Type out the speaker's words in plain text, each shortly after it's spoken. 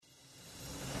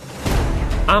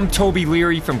I'm Toby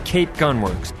Leary from Cape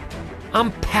Gunworks.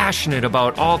 I'm passionate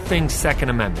about all things Second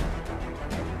Amendment.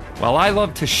 While I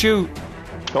love to shoot...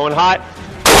 Going hot.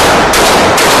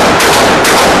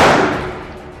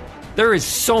 There is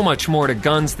so much more to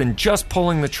guns than just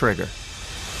pulling the trigger.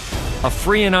 A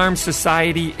free and armed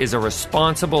society is a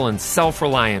responsible and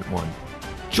self-reliant one.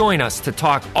 Join us to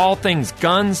talk all things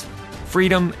guns,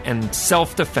 freedom, and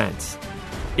self-defense.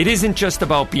 It isn't just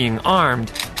about being armed.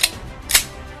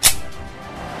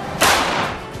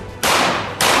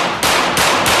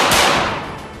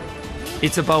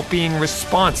 It's about being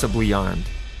responsibly armed.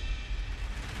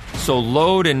 So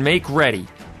load and make ready.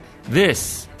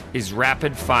 This is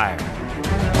Rapid Fire.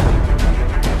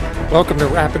 Welcome to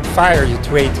Rapid Fire, your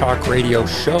 2A Talk radio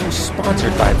show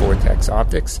sponsored by Vortex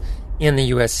Optics and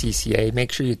the USCCA.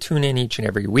 Make sure you tune in each and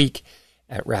every week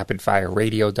at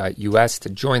rapidfireradio.us to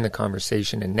join the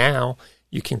conversation. And now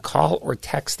you can call or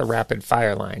text the Rapid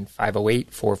Fire line,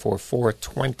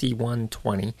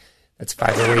 508-444-2120. That's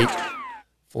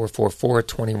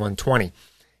 508-444-2120.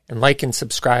 And like and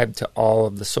subscribe to all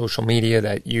of the social media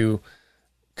that you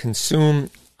consume.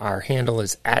 Our handle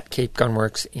is at Cape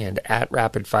Gunworks and at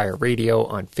Rapid Fire Radio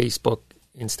on Facebook,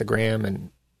 Instagram, and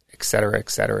et cetera, et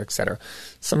cetera, et cetera.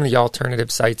 Some of the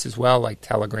alternative sites as well, like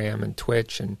Telegram and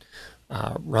Twitch and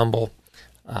Rumble,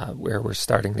 where we're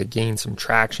starting to gain some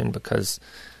traction because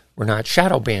we're not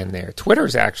shadow banned there.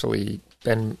 Twitter's actually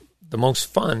been the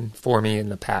most fun for me in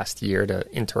the past year to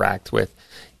interact with.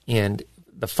 And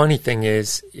the funny thing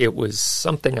is, it was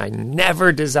something I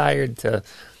never desired to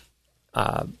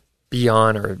be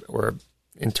on or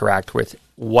interact with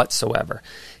whatsoever.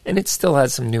 And it still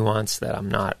has some nuance that I'm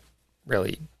not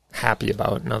really happy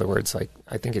about. In other words, like,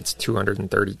 I think it's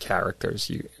 230 characters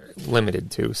you limited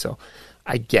to. So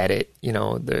I get it. You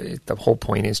know, the whole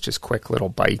point is just quick little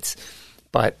bites.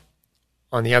 But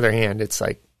on the other hand, it's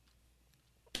like,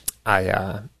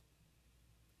 I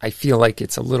feel like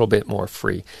it's a little bit more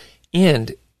free.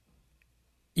 And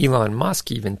Elon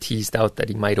Musk even teased out that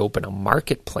he might open a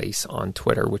marketplace on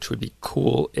Twitter, which would be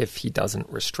cool if he doesn't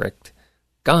restrict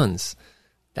guns.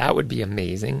 That would be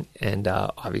amazing. And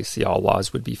obviously all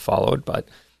laws would be followed, but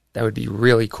that would be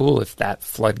really cool if that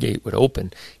floodgate would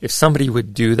open. If somebody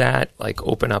would do that, like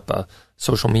open up a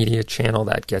social media channel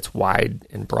that gets wide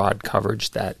and broad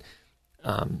coverage, that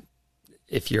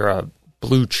if you're a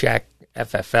blue check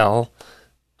FFL,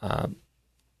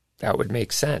 that would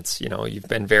make sense. You know, you've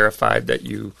been verified that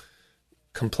you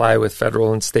comply with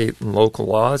federal and state and local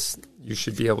laws. You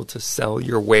should be able to sell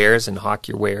your wares and hawk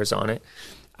your wares on it.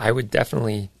 I would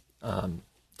definitely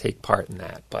take part in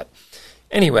that. But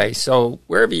anyway, so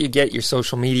wherever you get your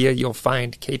social media, you'll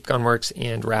find Cape Gunworks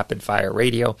and Rapid Fire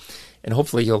Radio. And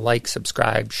hopefully you'll like,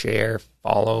 subscribe, share,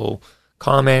 follow,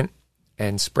 comment,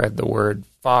 and spread the word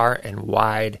far and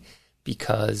wide,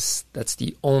 because that's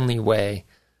the only way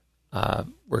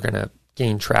we're going to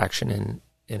gain traction in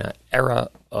an era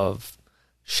of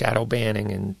shadow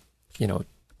banning and, you know,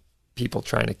 people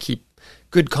trying to keep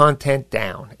good content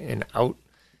down and out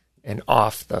and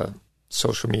off the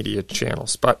social media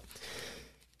channels. But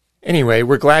anyway,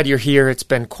 we're glad you're here. It's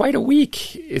been quite a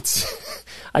week.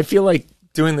 I feel like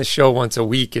doing the show once a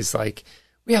week is like,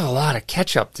 we have a lot of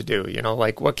catch up to do, you know,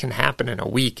 like what can happen in a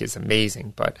week is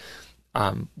amazing. But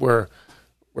we're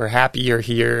happy you're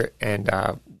here, and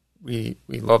we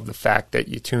love the fact that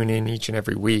you tune in each and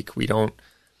every week. We don't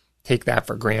take that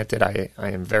for granted. I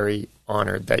am very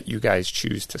honored that you guys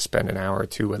choose to spend an hour or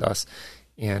two with us,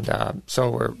 and so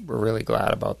we're really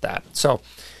glad about that. So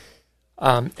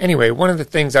anyway, one of the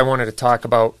things I wanted to talk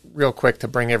about real quick to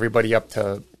bring everybody up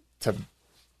to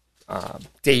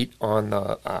date on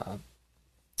the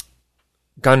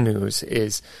gun news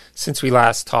is, since we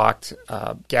last talked,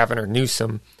 Gavin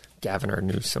Newsom.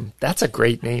 That's a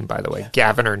great name, by the way.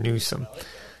 Gavin Newsom.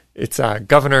 It's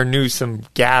Governor Newsom,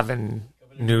 Gavin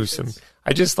Newsom.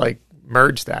 I just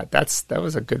merged that. That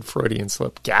was a good Freudian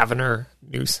slip. Gavin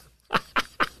Newsom.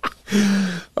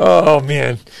 Oh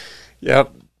man.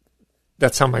 Yep.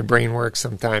 That's how my brain works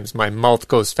sometimes. My mouth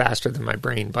goes faster than my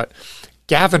brain. But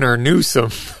Gavin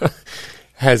Newsom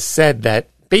has said that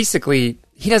basically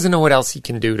he doesn't know what else he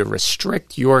can do to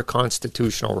restrict your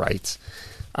constitutional rights.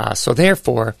 So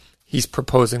therefore, he's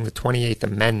proposing the 28th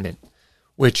Amendment,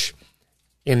 which,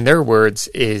 in their words,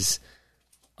 is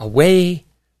a way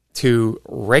to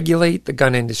regulate the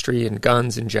gun industry and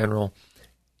guns in general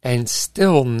and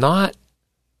still not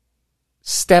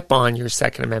step on your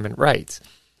Second Amendment rights.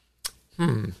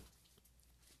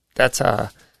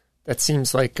 That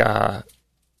seems like an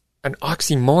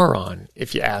oxymoron,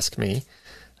 if you ask me,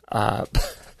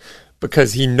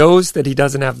 because he knows that he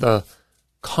doesn't have the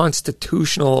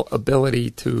constitutional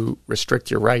ability to restrict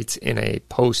your rights in a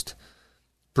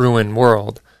post-Bruin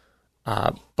world.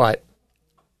 But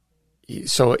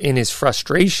so in his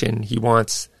frustration, he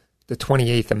wants the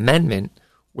 28th Amendment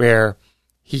where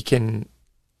he can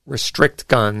restrict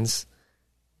guns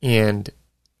and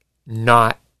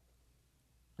not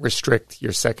restrict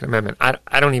your Second Amendment.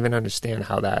 I don't even understand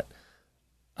how that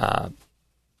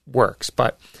works,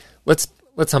 but let's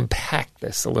unpack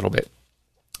this a little bit.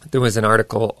 There was an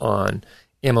article on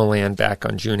AmmoLand back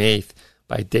on June 8th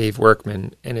by Dave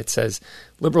Workman, and it says,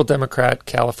 Liberal Democrat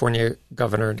California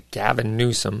Governor Gavin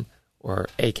Newsom, or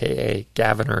AKA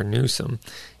Governor Newsom,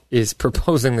 is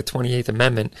proposing the 28th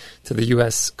Amendment to the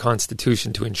U.S.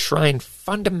 Constitution to enshrine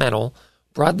fundamental,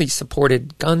 broadly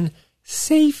supported gun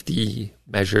safety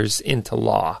measures into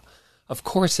law. Of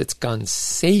course, it's gun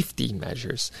safety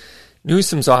measures.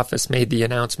 Newsom's office made the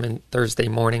announcement Thursday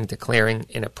morning, declaring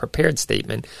in a prepared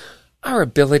statement, our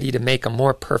ability to make a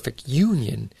more perfect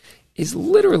union is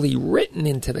literally written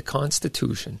into the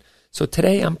Constitution. So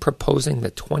today I'm proposing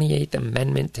the 28th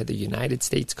Amendment to the United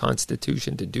States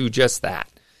Constitution to do just that.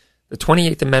 The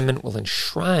 28th Amendment will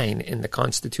enshrine in the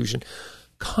Constitution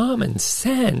common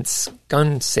sense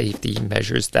gun safety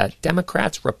measures that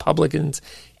Democrats, Republicans,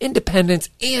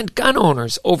 independents, and gun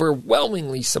owners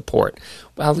overwhelmingly support,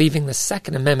 while leaving the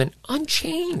Second Amendment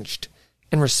unchanged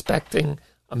and respecting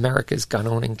America's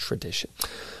gun-owning tradition.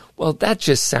 Well, that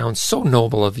just sounds so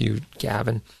noble of you,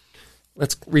 Gavin.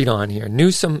 Let's read on here.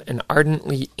 Newsom, an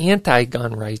ardently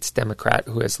anti-gun rights Democrat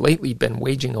who has lately been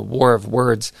waging a war of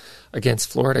words against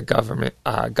Florida Governor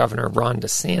Ron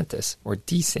DeSantis, or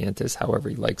DeSantis, however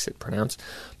he likes it pronounced,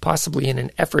 possibly in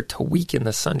an effort to weaken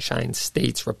the Sunshine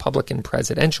State's Republican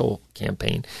presidential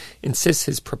campaign, insists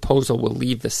his proposal will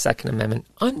leave the Second Amendment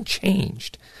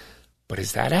unchanged. But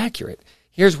is that accurate?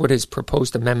 Here's what his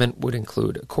proposed amendment would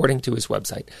include, according to his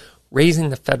website. Raising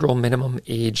the federal minimum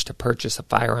age to purchase a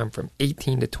firearm from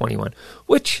 18 to 21,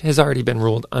 which has already been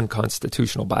ruled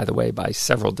unconstitutional, by the way, by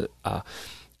several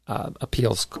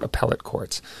appellate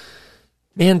courts.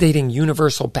 Mandating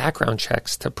universal background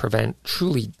checks to prevent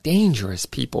truly dangerous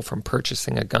people from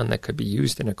purchasing a gun that could be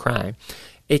used in a crime,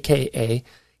 a.k.a.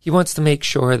 he wants to make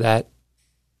sure that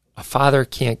a father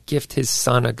can't gift his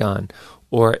son a gun,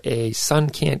 or a son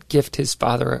can't gift his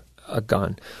father a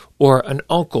gun, or an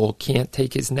uncle can't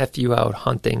take his nephew out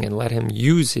hunting and let him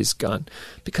use his gun,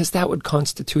 because that would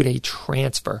constitute a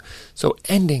transfer. So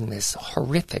ending this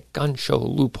horrific gun show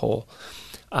loophole.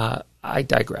 I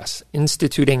digress.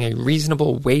 Instituting a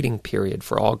reasonable waiting period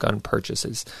for all gun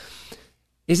purchases.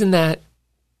 Isn't that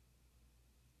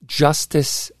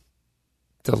justice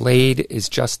delayed is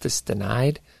justice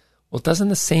denied? Well, doesn't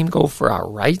the same go for our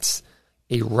rights?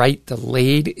 A right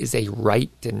delayed is a right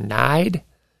denied?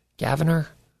 Governor,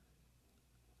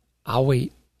 I'll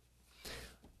wait.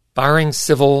 Barring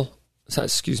civilian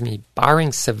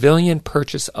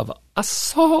purchase of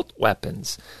assault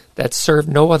weapons that serve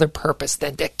no other purpose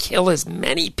than to kill as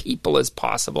many people as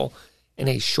possible in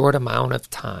a short amount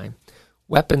of time.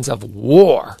 Weapons of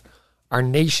war our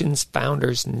nation's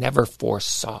founders never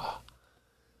foresaw.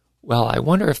 Well, I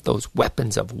wonder if those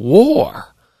weapons of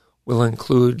war will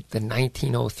include the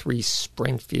 1903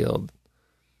 Springfield,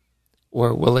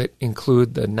 or will it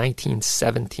include the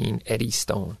 1917 Eddie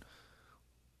Stone?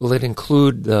 Will it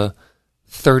include the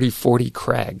 3040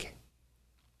 Craig?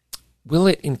 Will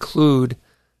it include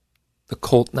the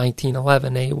Colt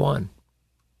 1911 A1?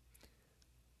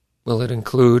 Will it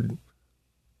include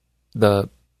the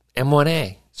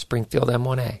M1A, Springfield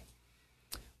M1A?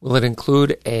 Will it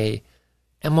include a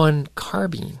M1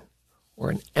 carbine or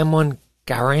an M1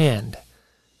 Garand?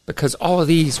 Because all of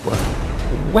these were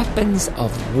weapons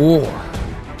of war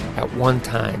at one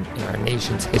time in our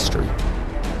nation's history.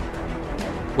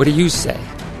 What do you say?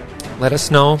 Let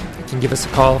us know. You can give us a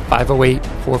call,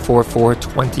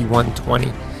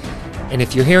 508-444-2120. And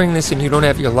if you're hearing this and you don't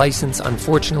have your license,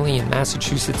 unfortunately in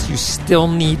Massachusetts, you still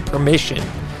need permission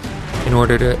in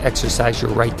order to exercise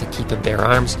your right to keep and bear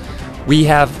arms. We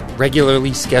have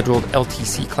regularly scheduled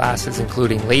LTC classes,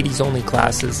 including ladies-only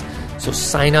classes. So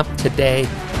sign up today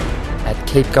at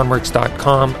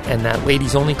capegunworks.com, and that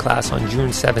ladies-only class on June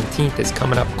 17th is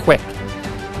coming up quick.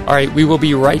 All right, we will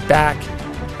be right back.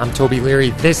 I'm Toby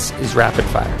Leary. This is Rapid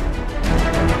Fire.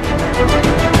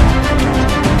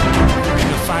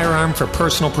 The firearm for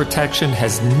personal protection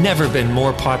has never been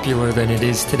more popular than it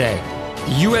is today.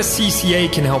 The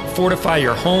USCCA can help fortify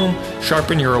your home,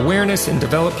 sharpen your awareness, and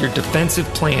develop your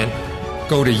defensive plan.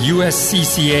 Go to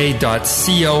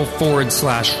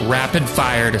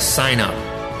uscca.co/rapidfire to sign up.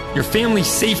 Your family's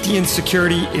safety and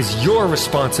security is your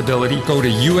responsibility. Go to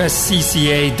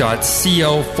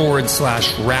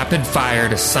uscca.co/rapid fire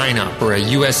to sign up for a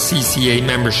USCCA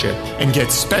membership and get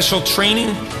special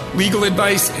training, legal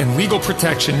advice, and legal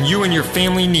protection you and your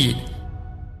family need.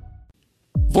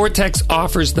 Vortex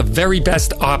offers the very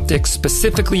best optics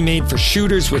specifically made for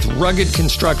shooters with rugged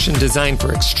construction designed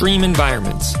for extreme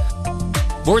environments.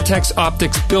 Vortex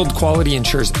Optics build quality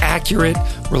ensures accurate,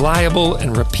 reliable,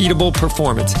 and repeatable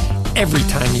performance every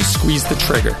time you squeeze the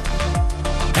trigger.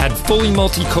 Add fully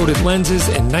multi-coated lenses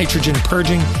and nitrogen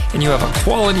purging, and you have a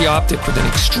quality optic with an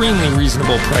extremely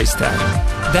reasonable price tag.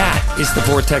 That is the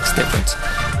Vortex difference.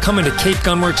 Come into Cape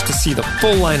Gunworks to see the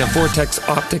full line of Vortex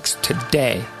Optics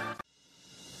today.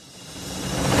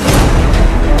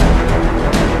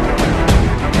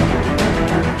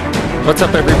 What's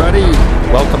up, everybody?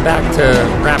 Welcome back to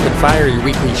Rapid Fire, your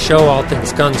weekly show, all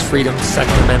things guns, freedom,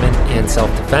 Second Amendment, and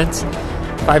self-defense.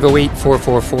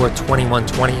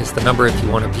 508-444-2120 is the number if you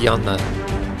want to be on the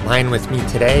line with me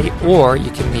today, or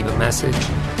you can leave a message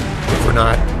if we're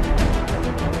not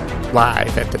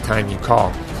live at the time you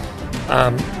call.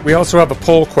 We also have a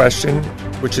poll question,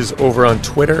 which is over on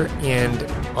Twitter and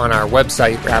on our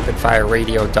website,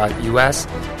 rapidfireradio.us,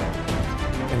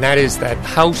 and that is that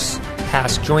House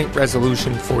passed Joint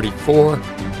Resolution 44.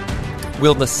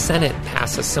 Will the Senate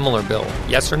pass a similar bill?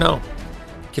 Yes or no? You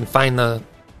can find the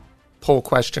poll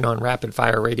question on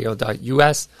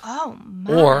rapidfireradio.us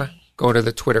or go to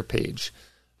the Twitter page.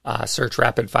 Search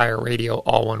Rapid Fire Radio,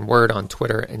 all one word, on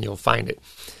Twitter, and you'll find it.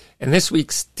 And this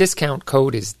week's discount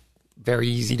code is very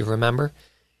easy to remember.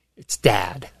 It's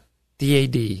DAD.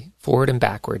 D-A-D. Forward and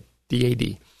backward.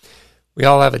 D-A-D. We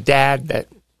all have a dad that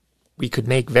we could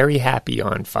make very happy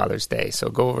on Father's Day. So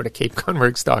go over to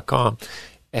capegunworks.com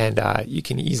and you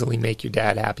can easily make your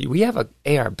dad happy. We have an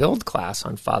AR build class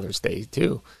on Father's Day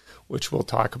too, which we'll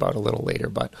talk about a little later.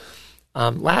 But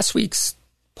last week's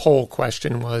poll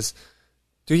question was,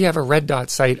 do you have a red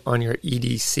dot sight on your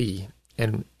EDC?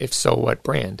 And if so, what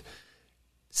brand?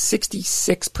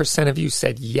 66% of you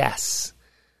said yes.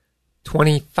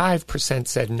 25%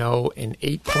 said no, and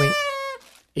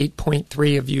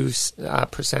 8.3 of you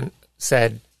percent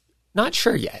said not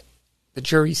sure yet. The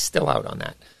jury's still out on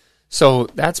that. So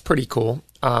that's pretty cool.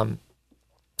 And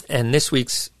this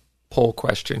week's poll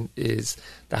question is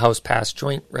the House passed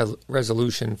Joint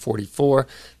Resolution 44.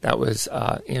 That was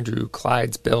Andrew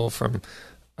Clyde's bill from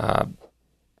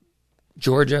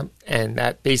Georgia, and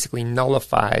that basically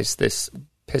nullifies this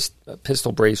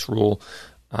pistol brace rule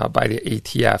by the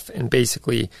ATF, and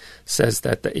basically says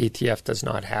that the ATF does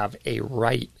not have a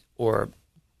right or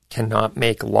cannot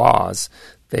make laws.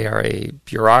 They are a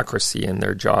bureaucracy, and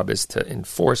their job is to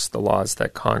enforce the laws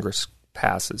that Congress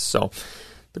passes. So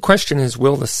the question is,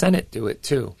 will the Senate do it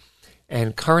too?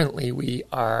 And currently we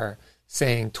are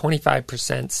saying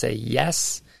 25% say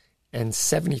yes and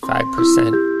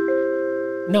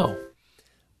 75% no.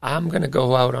 I'm going to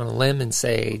go out on a limb and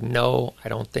say no, I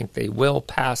don't think they will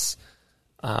pass.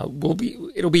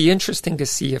 It'll be interesting to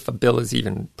see if a bill is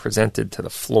even presented to the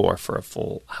floor for a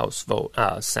full House vote,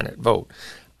 Senate vote.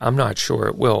 I'm not sure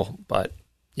it will, but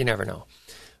you never know.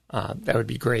 That would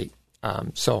be great.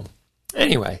 So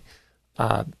anyway,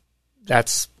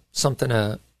 that's something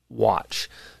to watch.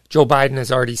 Joe Biden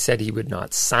has already said he would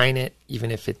not sign it,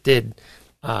 even if it did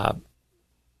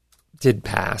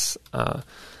pass.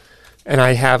 And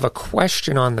I have a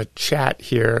question on the chat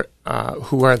here.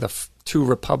 Who are the two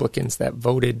Republicans that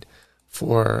voted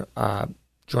for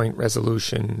Joint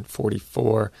Resolution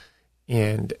 44?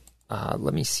 And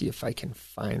let me see if I can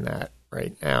find that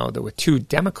right now. There were two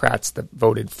Democrats that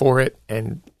voted for it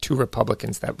and two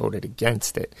Republicans that voted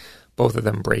against it, both of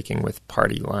them breaking with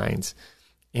party lines.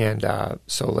 And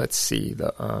so let's see.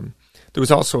 There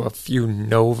was also a few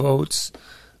no votes.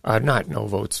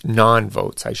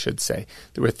 Non-votes, I should say.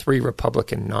 There were 3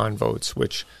 Republican non-votes,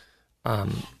 which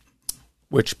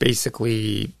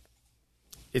basically,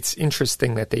 it's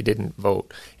interesting that they didn't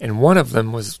vote. And one of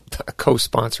them was a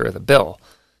co-sponsor of the bill.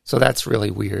 So that's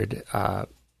really weird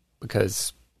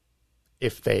because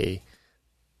if they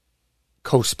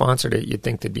co-sponsored it, you'd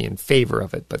think they'd be in favor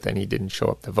of it, but then he didn't show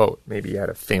up to vote. Maybe he had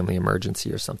a family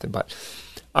emergency or something. But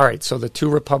all right, so the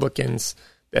 2 Republicans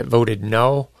that voted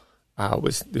no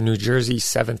was the New Jersey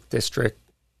 7th District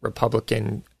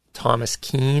Republican Thomas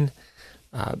Keene.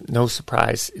 No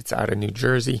surprise, it's out of New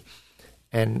Jersey.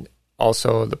 And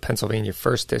also the Pennsylvania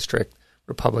 1st District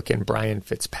Republican Brian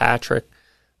Fitzpatrick.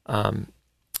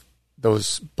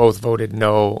 Those both voted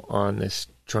no on this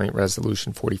Joint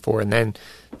Resolution 44. And then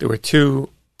there were 2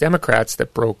 Democrats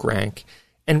that broke rank.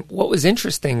 And what was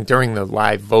interesting during the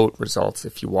live vote results,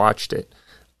 if you watched it,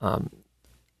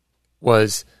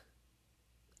 was,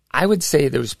 I would say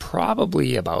there was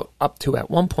probably about up to at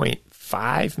one point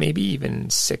 5, maybe even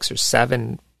 6 or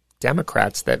 7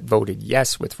 Democrats that voted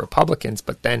yes with Republicans,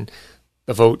 but then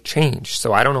the vote changed.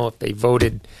 So I don't know if they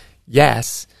voted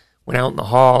yes, went out in the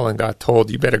hall and got told,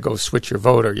 you better go switch your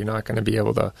vote or you're not going to be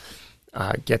able to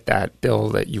get that bill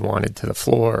that you wanted to the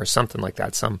floor or something like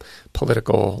that, some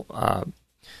political,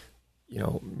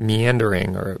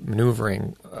 meandering or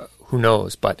maneuvering, who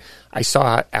knows. But I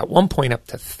saw at one point up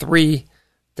to 3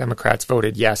 Democrats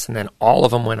voted yes, and then all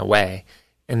of them went away.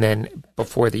 And then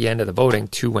before the end of the voting,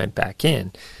 2 went back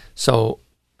in. So,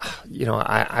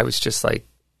 I was just like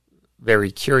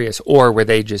very curious. Or were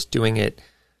they just doing it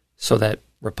so that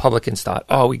Republicans thought,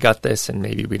 oh, we got this and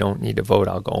maybe we don't need to vote.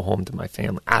 I'll go home to my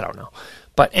family. I don't know.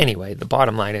 But anyway, the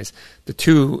bottom line is the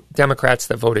 2 Democrats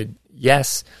that voted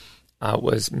yes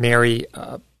was Mary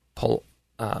Patola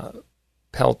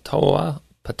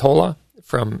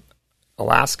from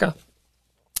Alaska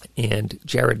and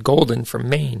Jared Golden from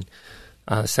Maine,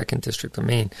 2nd District of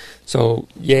Maine. So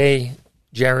yay,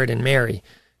 Jared and Mary.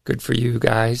 Good for you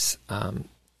guys.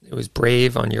 It was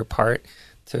brave on your part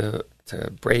to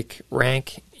break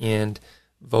rank and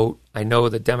vote. I know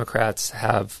the Democrats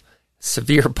have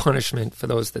severe punishment for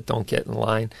those that don't get in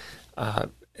line.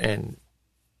 And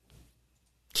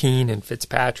Keene and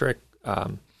Fitzpatrick,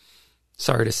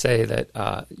 sorry to say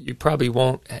that you probably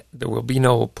won't, there will be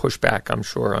no pushback, I'm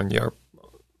sure, on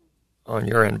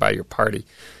your end by your party.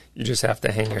 You just have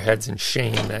to hang your heads in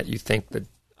shame that you think that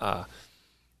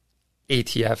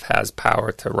ATF has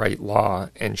power to write law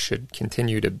and should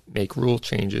continue to make rule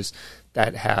changes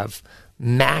that have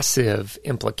massive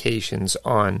implications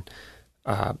on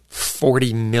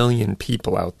 40 million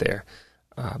people out there.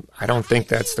 I don't think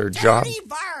that's their job.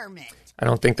 I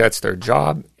don't think that's their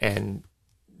job, and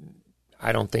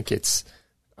I don't think it's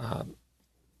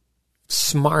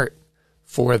smart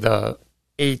for the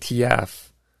ATF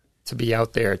to be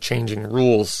out there changing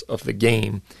rules of the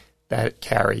game that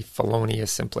carry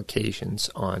felonious implications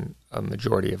on a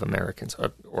majority of Americans,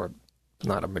 or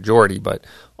not a majority, but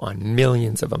on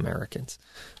millions of Americans.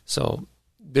 So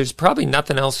there's probably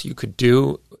nothing else you could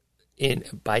do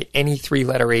by any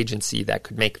 3-letter agency that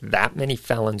could make that many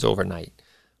felons overnight.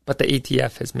 But the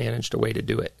ATF has managed a way to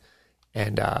do it.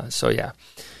 And so, yeah.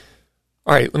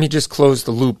 All right, let me just close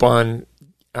the loop on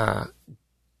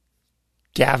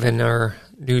Gavin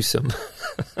Newsom.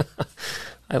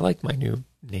 I like my new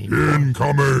name.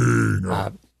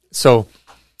 Incoming! So,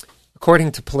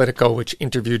 according to Politico, which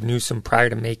interviewed Newsom prior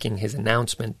to making his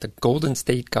announcement, the Golden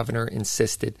State governor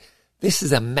insisted this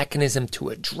is a mechanism to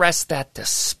address that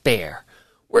despair.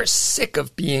 We're sick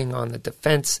of being on the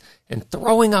defense and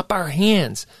throwing up our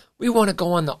hands. We want to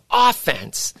go on the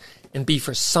offense and be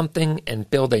for something and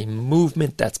build a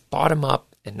movement that's bottom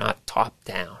up and not top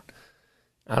down.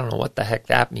 I don't know what the heck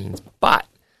that means, but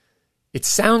it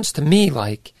sounds to me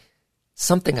like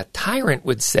something a tyrant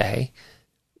would say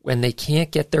when they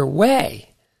can't get their way.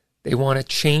 They want to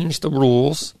change the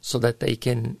rules so that they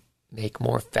can make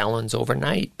more felons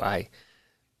overnight by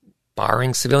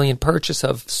barring civilian purchase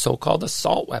of so-called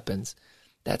assault weapons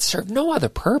that serve no other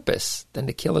purpose than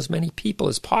to kill as many people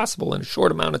as possible in a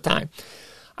short amount of time.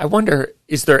 I wonder,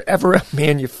 is there ever a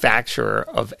manufacturer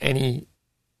of any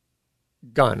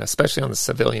gun, especially on the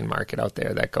civilian market out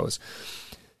there, that goes,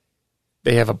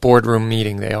 they have a boardroom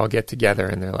meeting, they all get together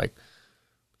and they're like,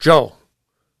 Joe,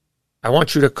 I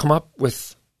want you to come up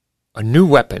with a new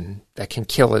weapon that can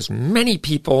kill as many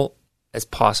people as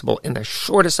possible in the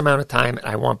shortest amount of time, and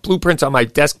I want blueprints on my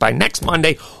desk by next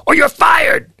Monday, or you're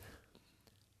fired.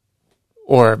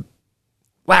 Or,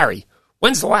 Larry,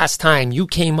 when's the last time you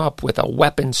came up with a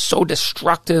weapon so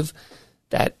destructive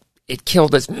that it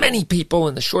killed as many people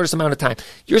in the shortest amount of time?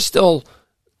 You're still,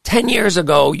 10 years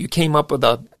ago, you came up with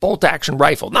a bolt-action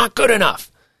rifle. Not good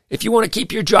enough. If you want to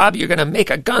keep your job, you're going to make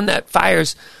a gun that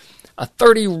fires a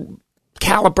 30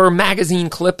 caliber magazine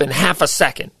clip in half a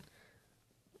second.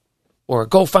 Or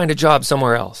go find a job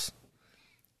somewhere else.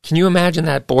 Can you imagine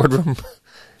that boardroom?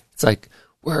 It's like,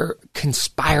 we're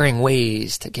conspiring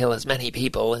ways to kill as many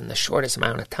people in the shortest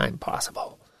amount of time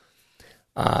possible.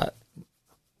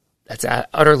 That's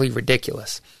utterly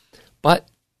ridiculous. But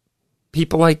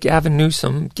people like Gavin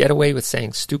Newsom get away with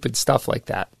saying stupid stuff like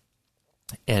that.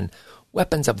 And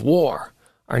weapons of war,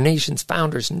 our nation's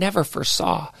founders never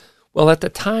foresaw. Well, at the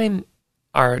time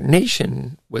our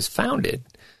nation was founded,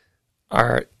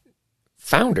 our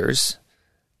founders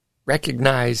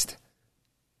recognized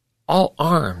all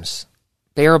arms,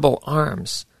 bearable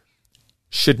arms,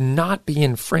 should not be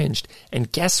infringed.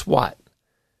 And guess what?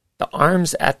 The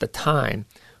arms at the time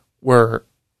were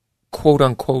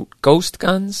quote-unquote ghost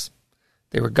guns.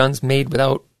 They were guns made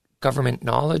without government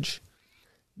knowledge.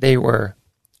 They were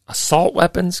assault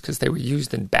weapons because they were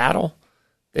used in battle.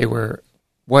 They were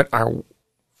what our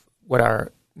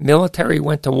military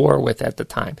went to war with at the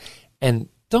time. And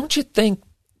don't you think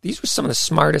these were some of the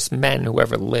smartest men who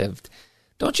ever lived?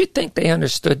 Don't you think they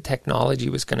understood technology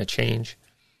was going to change?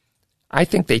 I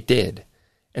think they did.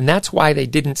 And that's why they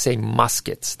didn't say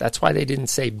muskets. That's why they didn't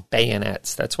say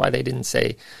bayonets. That's why they didn't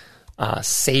say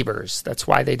sabers. That's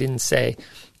why they didn't say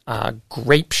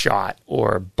grape shot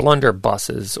or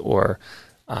blunderbusses or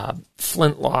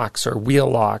flintlocks or wheel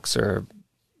locks or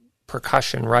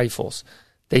percussion rifles.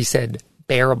 They said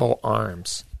bearable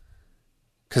arms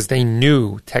because they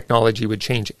knew technology would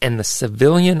change, and the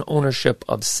civilian ownership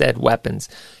of said weapons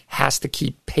has to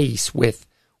keep pace with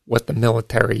what the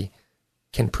military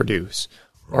can produce,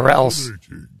 or else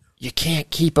you can't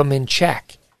keep them in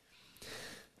check.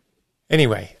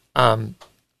 Anyway,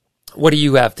 what do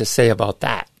you have to say about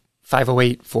that?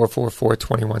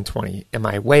 508-444-2120. Am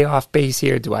I way off base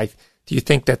here? Do you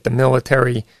think that the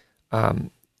military,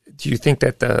 do you think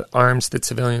that the arms that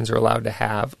civilians are allowed to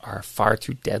have are far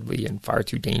too deadly and far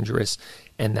too dangerous,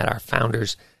 and that our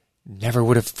founders never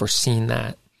would have foreseen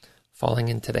that falling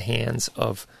into the hands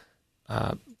of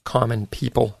common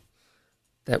people?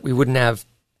 That we wouldn't have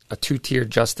a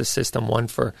two-tiered justice system, one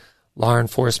for law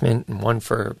enforcement and one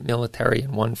for military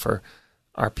and one for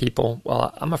our people?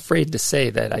 Well, I'm afraid to say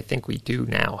that I think we do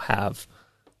now have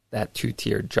that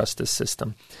two-tiered justice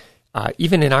system.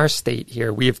 Even in our state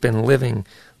here, we have been living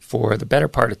for the better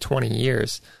part of 20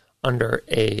 years under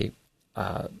a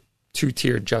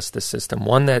two-tiered justice system,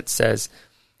 one that says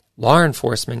law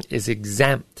enforcement is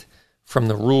exempt from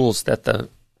the rules that the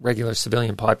regular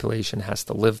civilian population has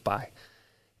to live by.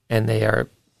 And they are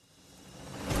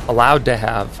allowed to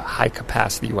have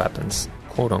high-capacity weapons,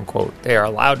 quote-unquote. They are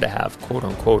allowed to have,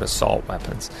 quote-unquote, assault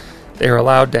weapons. They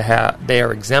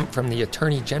are exempt from the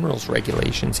Attorney General's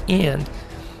regulations, and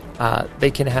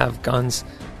they can have guns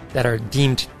that are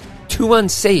deemed too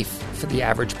unsafe for the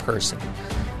average person.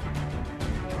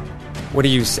 What do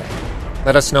you say?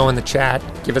 Let us know in the chat.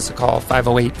 Give us a call,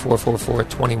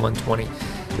 508-444-2120.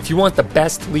 If you want the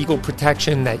best legal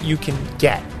protection that you can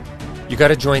get, you got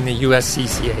to join the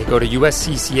USCCA. Go to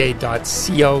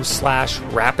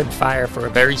uscca.co/rapidfire for a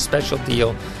very special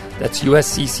deal. That's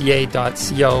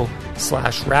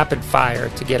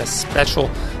uscca.co/rapidfire to get a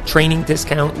special training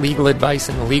discount, legal advice,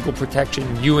 and the legal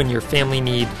protection you and your family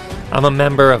need. I'm a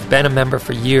member. I've been a member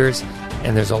for years,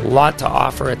 and there's a lot to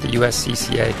offer at the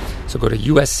USCCA. So go to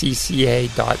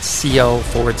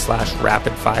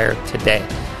uscca.co/rapidfire today.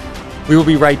 We will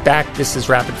be right back. This is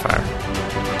Rapid Fire.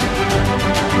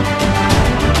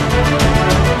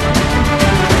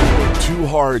 Too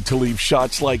hard to leave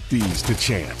shots like these to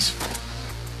chance.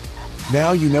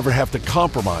 Now you never have to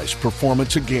compromise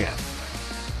performance again.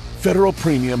 Federal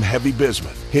Premium Heavy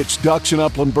Bismuth hits ducks and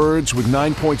upland birds with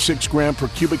 9.6 gram per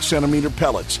cubic centimeter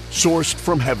pellets sourced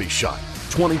from Heavy Shot.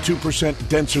 22%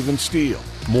 denser than steel,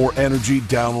 more energy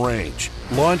downrange.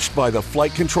 Launched by the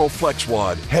Flight Control Flex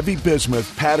Wad, Heavy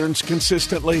Bismuth patterns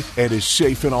consistently and is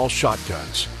safe in all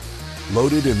shotguns.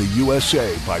 Loaded in the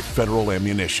USA by Federal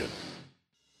Ammunition.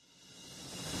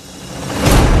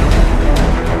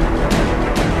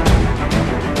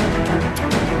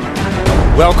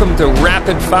 Welcome to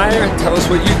Rapid Fire. Tell us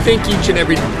what you think each and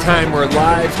every time we're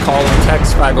live. Call and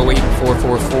text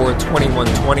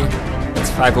 508-444-2120.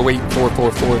 That's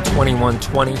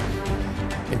 508-444-2120.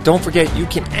 And don't forget, you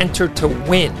can enter to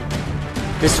win.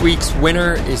 This week's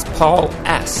winner is Paul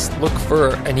S. Look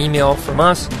for an email from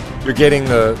us. You're getting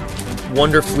the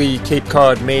wonderfully Cape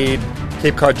Cod made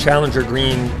Cape Cod Challenger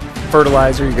Green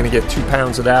fertilizer. You're going to get 2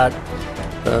 pounds of that.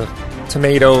 The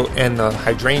tomato and the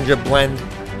hydrangea blend.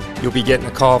 You'll be getting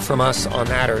a call from us on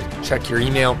that, or check your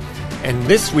email. And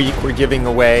this week we're giving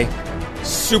away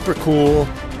super cool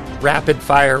Rapid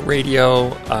Fire Radio.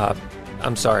 Go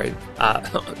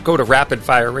to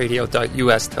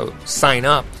rapidfireradio.us to sign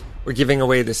up. We're giving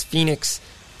away this Phoenix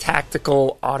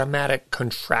Tactical Automatic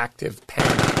Contractive Pen.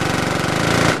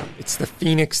 It's the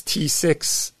Phoenix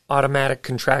T6 Automatic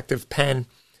Contractive Pen,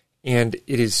 and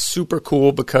it is super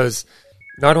cool because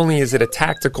not only is it a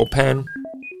tactical pen,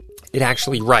 it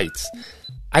actually writes.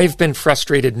 I've been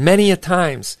frustrated many a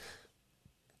times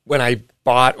when I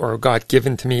bought or got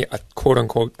given to me a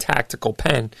quote-unquote tactical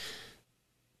pen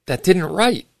that didn't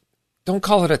write. Don't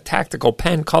call it a tactical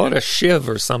pen, call it a shiv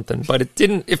or something. But it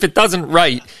didn't. If it doesn't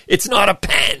write, it's not a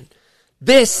pen.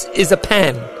 This is a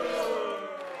pen.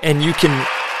 And you can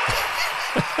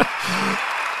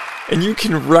and you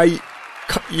can write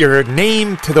your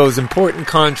name to those important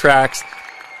contracts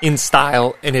in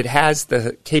style, and it has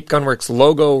the Cape Gunworks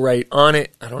logo right on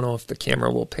it. I don't know if the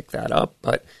camera will pick that up,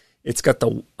 but it's got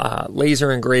the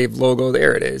laser engraved logo.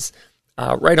 There it is,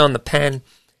 right on the pen.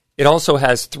 It also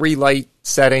has 3 light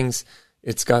settings.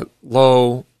 It's got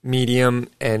low, medium,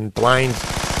 and blind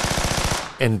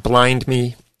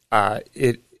me.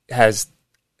 It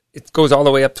goes all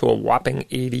the way up to a whopping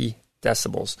 80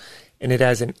 decibels, and it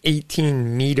has an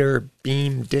 18-meter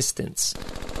beam distance,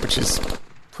 which is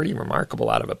pretty remarkable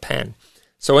out of a pen.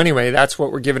 So anyway, that's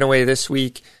what we're giving away this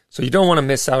week. So you don't want to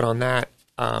miss out on that.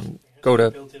 Go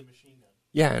to built-in machine gun.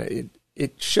 Yeah,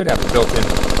 it should have a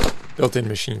built-in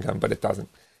machine gun, but it doesn't.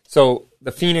 So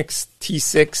the Phoenix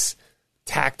T6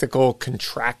 tactical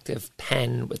contractive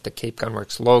pen with the Cape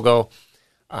Gunworks logo.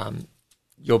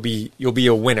 You'll be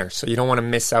a winner, so you don't want to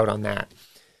miss out on that.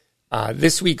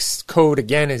 This week's code,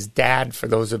 again, is DAD for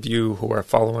those of you who are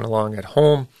following along at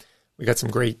home. We got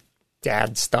some great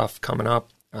DAD stuff coming up,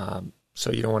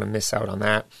 so you don't want to miss out on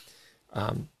that.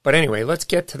 But anyway, let's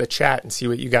get to the chat and see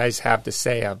what you guys have to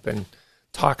say. I've been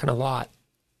talking a lot,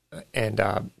 and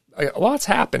a lot's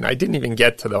happened. I didn't even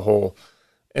get to the whole,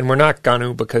 and we're not going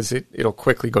to because it'll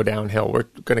quickly go downhill. We're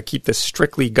going to keep this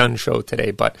strictly gun show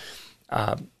today, but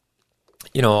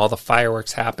all the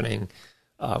fireworks happening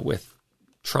with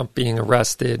Trump being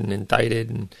arrested and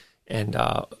indicted, and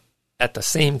at the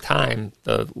same time,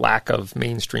 the lack of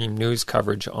mainstream news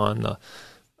coverage on the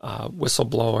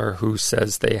whistleblower who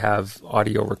says they have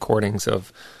audio recordings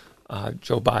of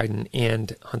Joe Biden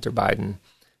and Hunter Biden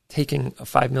taking a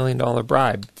 $5 million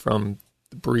bribe from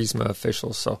the Burisma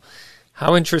officials. So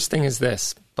how interesting is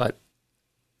this? But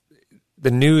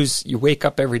the news, you wake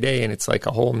up every day and it's like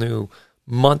a whole new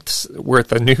month's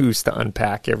worth of news to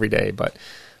unpack every day. But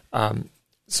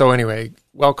so anyway,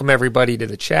 welcome everybody to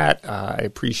the chat. I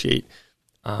appreciate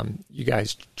you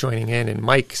guys joining in. And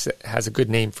Mike has a good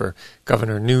name for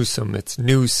Governor Newsom. It's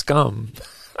New Scum.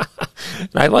 And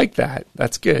I like that.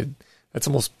 That's good. That's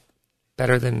almost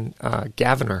better than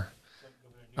Gaviner.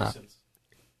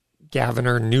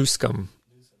 Gaviner Newscum.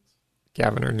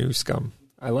 Gaviner Newscum.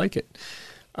 I like it.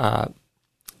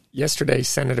 Yesterday,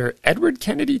 Senator Edward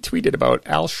Kennedy tweeted about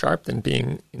Al Sharpton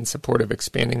being in support of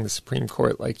expanding the Supreme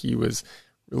Court, like he was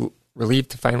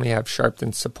relieved to finally have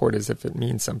Sharpton's support, as if it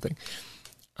means something.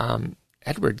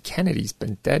 Edward Kennedy's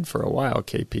been dead for a while,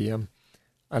 KP.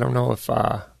 I don't know if...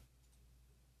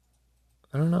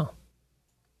 I don't know.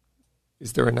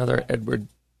 Is there another Edward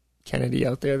Kennedy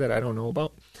out there that I don't know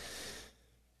about?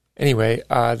 Anyway,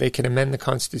 they can amend the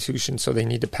Constitution, so they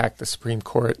need to pack the Supreme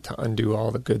Court to undo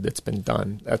all the good that's been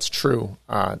done. That's true.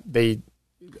 They,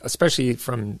 especially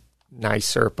from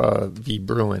NYSERPA v.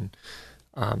 Bruin,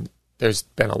 there's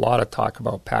been a lot of talk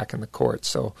about packing the court.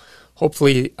 So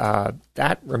hopefully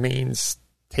that remains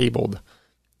tabled,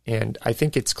 and I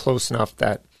think it's close enough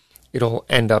that it'll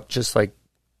end up just like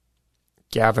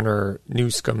Governor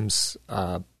Newsom's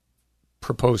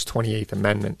proposed 28th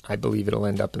Amendment. I believe it'll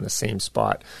end up in the same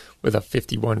spot with a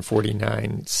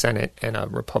 51-49 Senate and a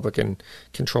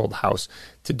Republican-controlled House.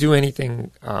 To do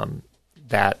anything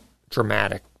that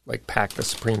dramatic, like pack the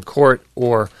Supreme Court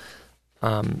or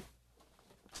to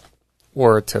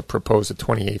propose a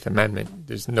 28th Amendment,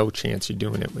 there's no chance you're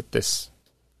doing it with this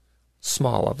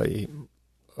small of a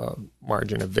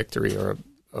margin of victory or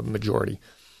a majority.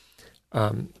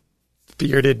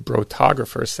 Bearded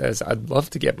Brotographer says, I'd love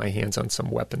to get my hands on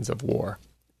some weapons of war.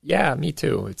 Yeah, me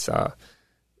too.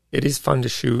 It is fun to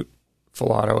shoot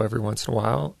full auto every once in a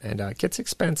while, and it gets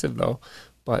expensive though.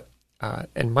 But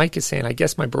and Mike is saying, I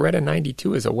guess my Beretta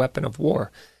 92 is a weapon of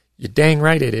war. You're dang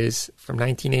right it is. From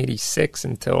 1986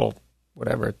 until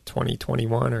whatever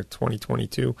 2021 or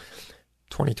 2022,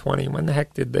 2020. When the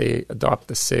heck did they adopt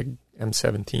the SIG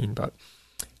M17? But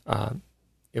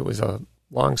it was a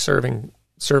long-serving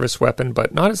service weapon,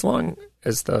 but not as long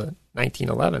as the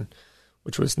 1911,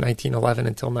 which was 1911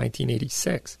 until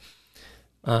 1986.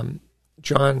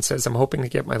 John says, I'm hoping to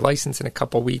get my license in a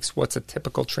couple weeks. What's a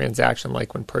typical transaction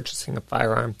like when purchasing a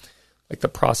firearm? Like the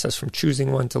process from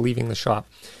choosing one to leaving the shop.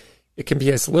 It can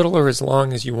be as little or as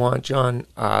long as you want, John.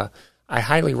 I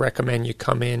highly recommend you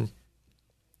come in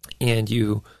and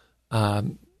you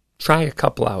try a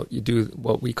couple out. You do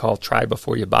what we call try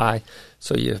before you buy.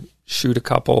 So you shoot a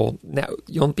couple. Now,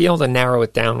 you'll be able to narrow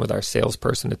it down with our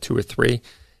salesperson to 2 or 3,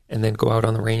 and then go out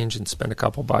on the range and spend a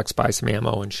couple bucks, buy some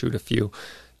ammo, and shoot a few.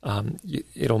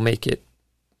 It'll make it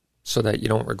so that you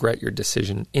don't regret your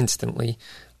decision instantly.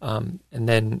 And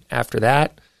then after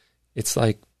that, it's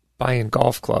like buying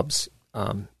golf clubs.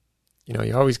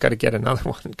 You always got to get another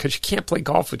one because you can't play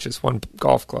golf with just one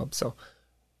golf club. So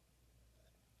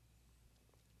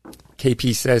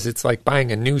KP says it's like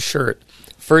buying a new shirt.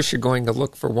 First, you're going to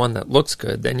look for one that looks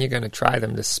good. Then you're going to try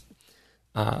them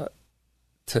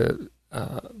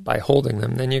by holding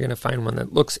them. Then you're going to find one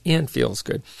that looks and feels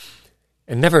good.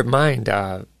 And never mind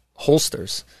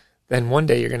holsters. Then one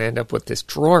day you're going to end up with this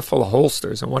drawer full of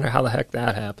holsters and wonder how the heck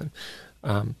that happened.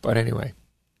 But anyway,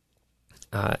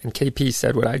 and KP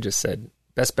said what I just said.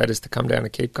 Best bet is to come down to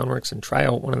Cape Gunworks and try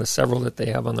out one of the several that they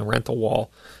have on the rental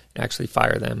wall and actually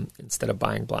fire them instead of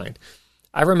buying blind.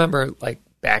 I remember like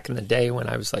back in the day when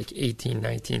I was like 18,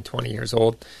 19, 20 years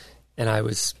old and I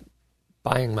was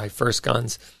buying my first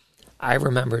guns. I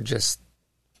remember just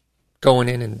going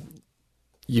in and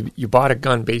you bought a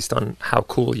gun based on how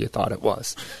cool you thought it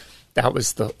was. That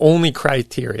was the only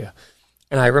criteria.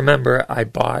 And I remember I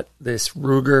bought this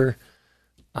Ruger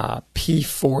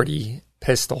P40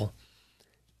 pistol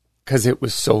because it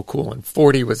was so cool. And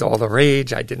 40 was all the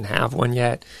rage. I didn't have one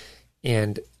yet.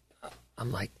 And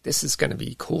I'm like, this is going to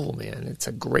be cool, man. It's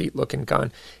a great looking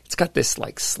gun. It's got this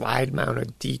like slide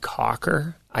mounted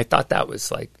decocker. I thought that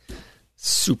was like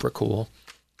super cool.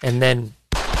 And then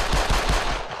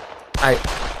I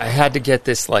had to get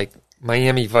this like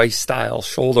Miami Vice style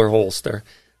shoulder holster.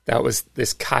 That was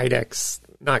this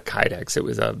not Kydex. It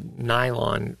was a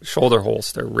nylon shoulder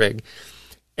holster rig.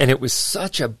 And it was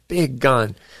such a big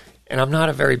gun. And I'm not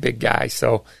a very big guy,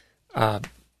 so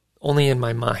only in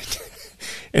my mind.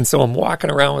 And so I'm walking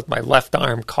around with my left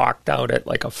arm cocked out at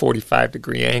like a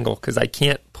 45-degree angle because I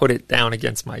can't put it down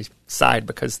against my side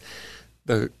because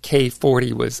the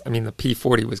P40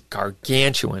 was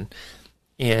gargantuan.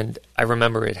 And I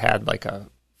remember it had like a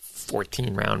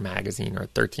 14-round magazine or a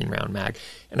 13-round mag.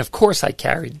 And of course I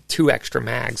carried 2 extra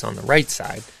mags on the right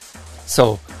side.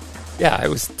 So yeah, it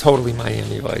was totally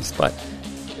Miami Vice, but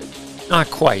not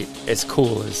quite as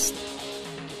cool as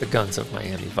the guns of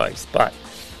Miami Vice. But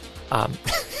I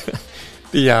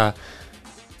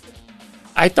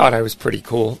thought I was pretty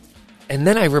cool. And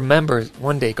then I remember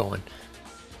one day going,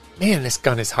 man, this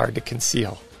gun is hard to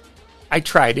conceal. I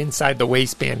tried inside the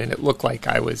waistband and it looked like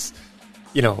I was,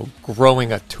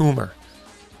 growing a tumor.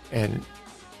 And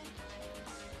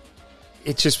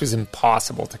it just was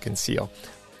impossible to conceal.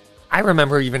 I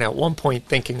remember even at one point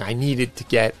thinking I needed to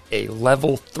get a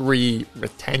level 3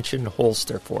 retention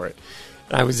holster for it.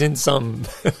 And I was in some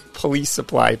police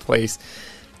supply place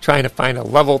trying to find a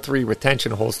level 3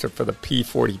 retention holster for the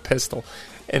P40 pistol.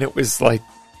 And it was like,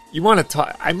 you want to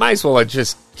talk, I might as well have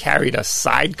just carried a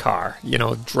sidecar,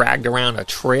 dragged around a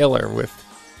trailer with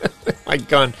my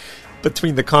gun.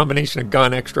 Between the combination of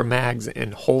gun, extra mags,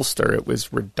 and holster, it was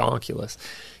redonkulous.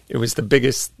 It was the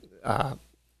biggest,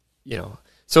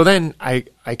 So then I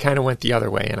kind of went the other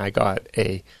way and I got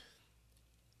I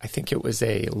think it was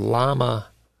a Llama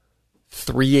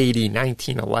 380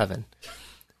 1911.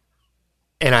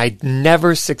 And I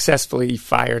never successfully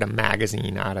fired a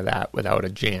magazine out of that without a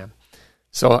jam.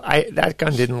 So that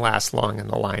gun didn't last long in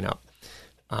the lineup.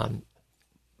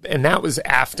 And that was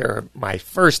after my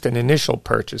first and initial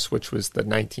purchase, which was the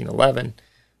 1911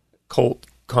 Colt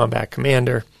Combat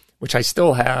Commander, which I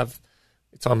still have.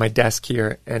 It's on my desk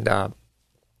here. And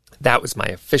that was my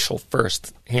official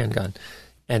first handgun.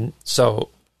 And so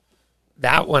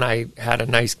that one I had a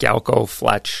nice Galco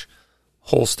Fletch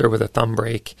holster with a thumb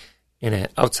brake in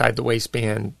it, outside the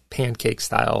waistband,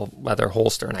 pancake-style leather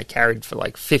holster, and I carried for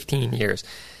like 15 years,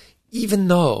 even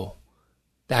though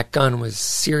that gun was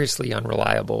seriously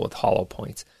unreliable with hollow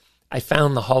points. I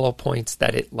found the hollow points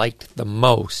that it liked the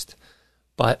most,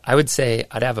 but I would say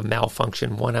I'd have a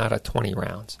malfunction 1 out of 20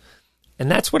 rounds.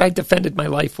 And that's what I defended my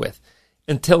life with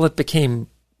until it became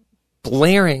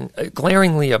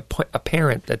glaringly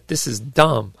apparent that this is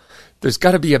dumb. There's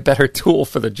got to be a better tool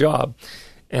for the job.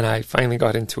 And I finally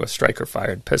got into a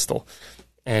striker-fired pistol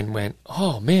and went,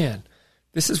 oh, man,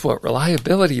 this is what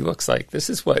reliability looks like. This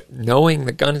is what knowing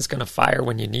the gun is going to fire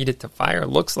when you need it to fire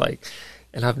looks like.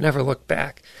 And I've never looked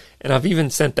back. And I've even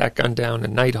sent that gun down to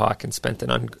Nighthawk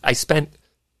and I spent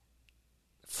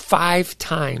 5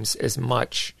 times as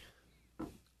much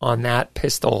on that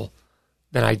pistol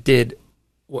than I did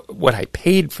what I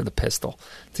paid for the pistol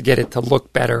to get it to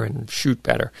look better and shoot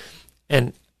better.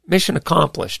 And mission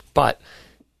accomplished, but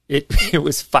it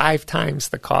was 5 times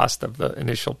the cost of the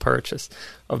initial purchase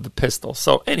of the pistol.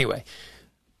 So anyway,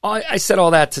 I said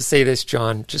all that to say this,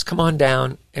 John. Just come on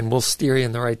down and we'll steer you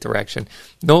in the right direction.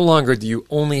 No longer do you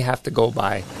only have to go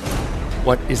by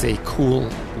what is a cool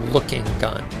looking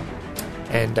gun.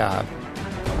 And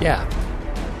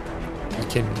you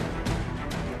can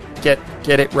get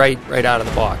it right out of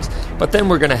the box. But then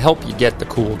we're going to help you get the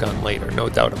cool gun later, no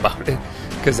doubt about it.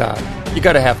 Because you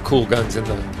got to have cool guns in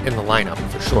the lineup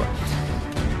for sure.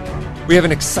 We have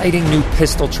an exciting new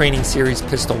pistol training series.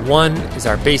 Pistol 1 is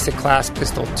our basic class.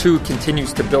 Pistol 2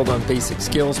 continues to build on basic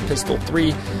skills. Pistol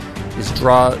 3 is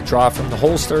draw from the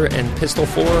holster. And Pistol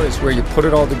 4 is where you put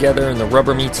it all together and the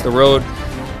rubber meets the road.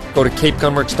 Go to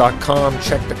capegunworks.com,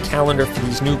 check the calendar for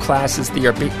these new classes. They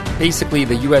are basically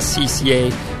the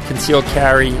USCCA concealed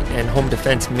carry and home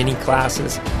defense mini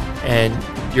classes, and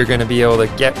you're going to be able to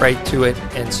get right to it.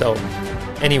 And so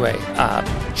anyway,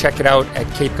 check it out at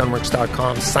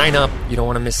capegunworks.com. Sign up. You don't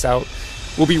want to miss out.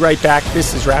 We'll be right back.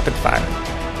 This is Rapid Fire.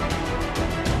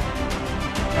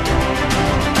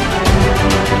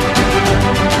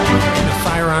 The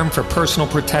firearm for personal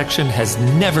protection has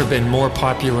never been more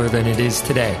popular than it is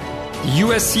today. The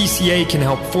USCCA can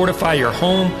help fortify your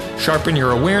home, sharpen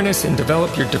your awareness, and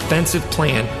develop your defensive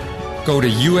plan. Go to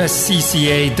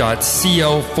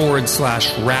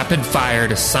uscca.co/rapid-fire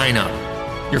to sign up.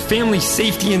 Your family's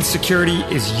safety and security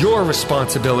is your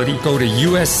responsibility. Go to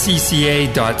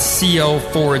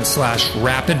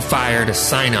uscca.co/rapid-fire to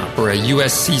sign up for a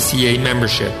USCCA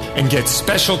membership and get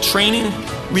special training,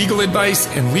 legal advice,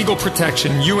 and legal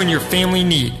protection you and your family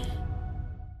need.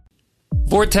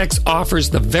 Vortex offers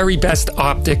the very best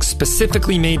optics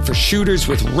specifically made for shooters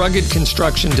with rugged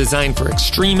construction designed for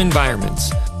extreme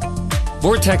environments.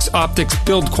 Vortex Optics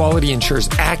build quality ensures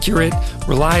accurate,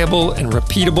 reliable, and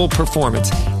repeatable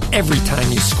performance every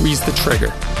time you squeeze the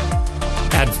trigger.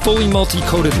 Add fully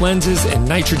multi-coated lenses and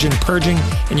nitrogen purging,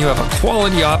 and you have a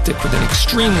quality optic with an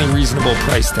extremely reasonable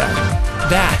price tag.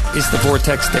 That is the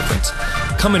Vortex difference.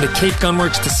 Come into Cape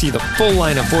Gunworks to see the full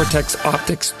line of Vortex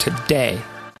Optics today.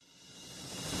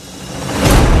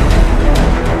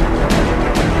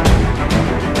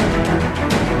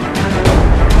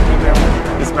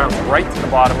 Mounts right to the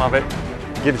bottom of it,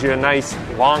 gives you a nice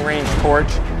long-range torch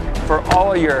for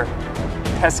all of your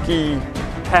pesky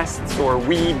pests or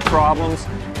weed problems.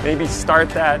 Maybe start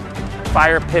that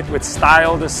fire pit with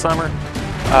style this summer.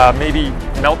 Maybe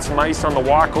melt some ice on the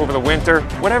walk over the winter.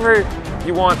 Whatever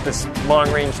you want this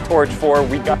long-range torch for,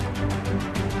 we got.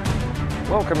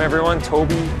 Welcome everyone,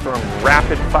 Toby from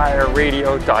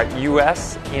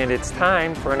rapidfireradio.us, and it's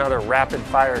time for another Rapid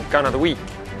Fire Gun of the Week.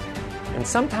 And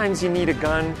sometimes you need a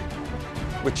gun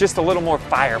with just a little more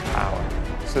firepower.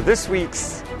 So this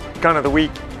week's Gun of the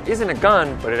Week isn't a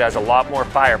gun, but it has a lot more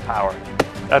firepower.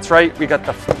 That's right, we got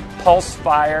the Pulse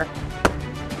Fire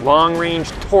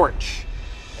long-range torch.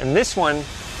 And this one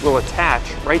will attach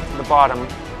right to the bottom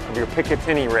of your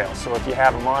Picatinny rail. So if you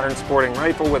have a modern sporting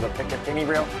rifle with a Picatinny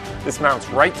rail, this mounts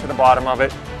right to the bottom of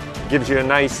it. Gives you a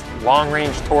nice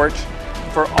long-range torch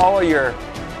for all of your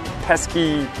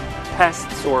pesky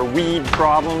pests or weed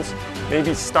problems.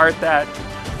 Maybe start that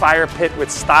fire pit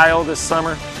with style this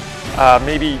summer.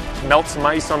 Maybe melt some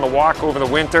ice on the walk over the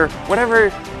winter.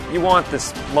 Whatever you want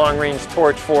this long-range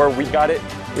torch for, we got it.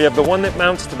 We have the one that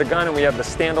mounts to the gun, and we have the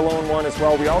standalone one as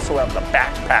well. We also have the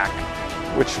backpack,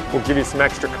 which will give you some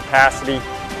extra capacity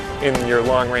in your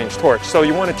long-range torch. So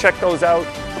you want to check those out.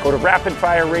 Go to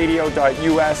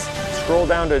rapidfireradio.us, scroll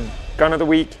down to Gun of the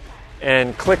Week,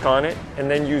 and click on it, and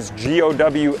then use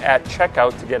GOW at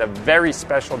checkout to get a very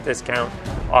special discount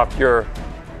off your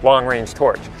long-range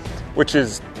torch, which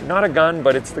is not a gun,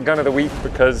 but it's the Gun of the Week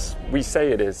because we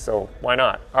say it is, so why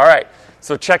not? All right,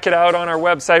 so check it out on our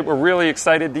website. We're really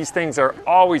excited. These things are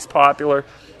always popular,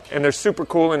 and they're super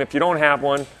cool, and if you don't have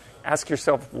one, ask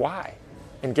yourself why,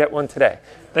 and get one today.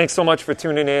 Thanks so much for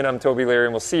tuning in. I'm Toby Leary,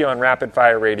 and we'll see you on Rapid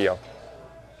Fire Radio.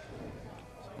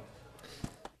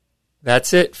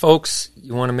 That's it, folks.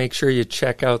 You want to make sure you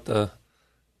check out the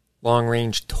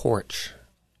long-range torch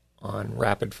on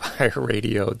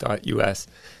rapidfireradio.us,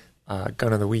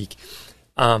 Gun of the Week.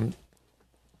 I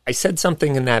said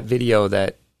something in that video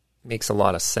that makes a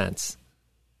lot of sense,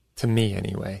 to me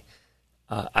anyway.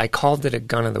 I called it a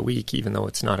Gun of the Week, even though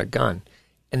it's not a gun.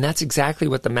 And that's exactly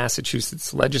what the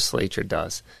Massachusetts legislature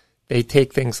does. They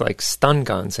take things like stun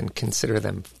guns and consider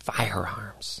them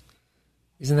firearms.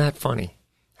 Isn't that funny?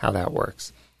 How that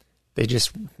works. They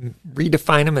just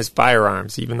redefine them as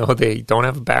firearms, even though they don't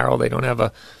have a barrel, they don't have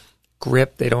a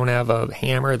grip, they don't have a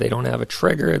hammer, they don't have a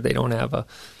trigger, they don't have a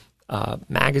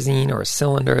magazine or a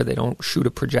cylinder, they don't shoot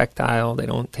a projectile, they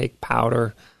don't take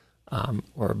powder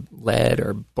or lead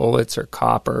or bullets or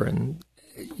copper and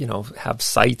have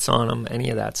sights on them,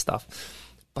 any of that stuff.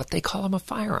 But they call them a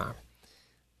firearm.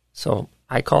 So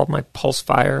I called my Pulse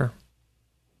Fire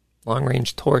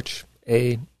long-range torch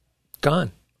a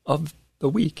gun of the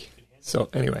week. So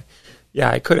anyway,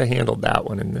 yeah, I could have handled that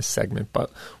one in this segment,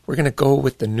 but we're going to go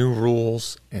with the new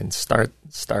rules and start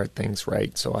things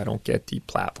right so I don't get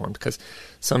deplatformed, because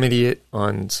some idiot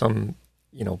on some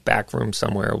back room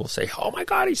somewhere will say, oh my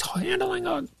God, he's handling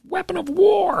a weapon of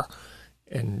war.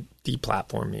 and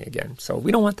deplatform me again. So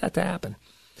we don't want that to happen.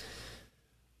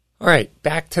 All right,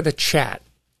 back to the chat.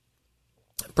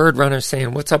 Bird Runner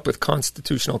saying, what's up with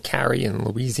constitutional carry in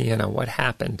Louisiana? What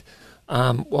happened?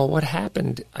 Well, what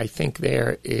happened, I think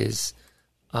there is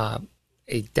a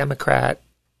Democrat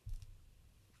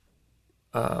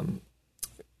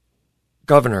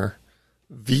governor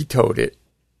vetoed it.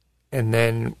 And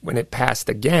then when it passed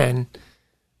again,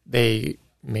 they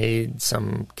made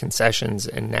some concessions.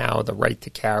 And now the right to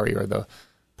carry, or the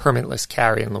permitless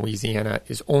carry in Louisiana,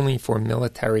 is only for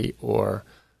military or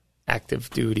active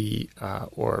duty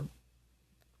or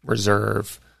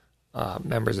reserve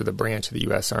members of the branch of the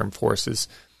U.S. Armed Forces.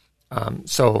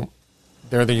 So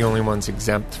they're the only ones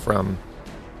exempt from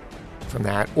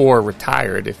that, or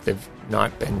retired. If they've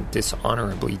not been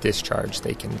dishonorably discharged,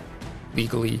 they can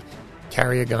legally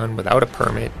carry a gun without a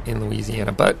permit in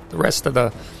Louisiana. But the rest of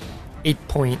the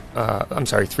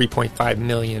 3.5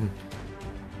 million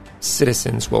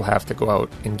citizens will have to go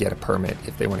out and get a permit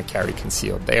if they want to carry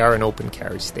concealed. They are an open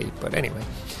carry state, but anyway.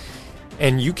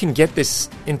 And you can get this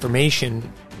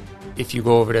information if you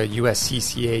go over to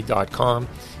uscca.com.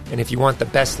 And if you want the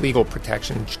best legal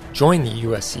protection, join the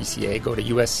USCCA. Go to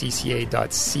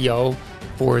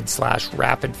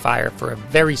uscca.co/rapid fire for a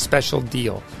very special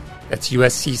deal. That's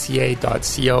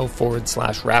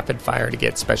uscca.co/rapid fire to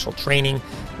get special training,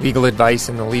 legal advice,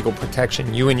 and the legal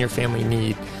protection you and your family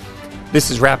need.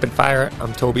 This is Rapid Fire.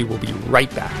 I'm Toby. We'll be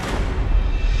right back.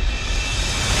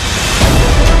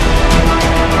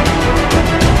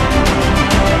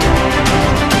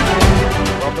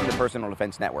 Welcome to Personal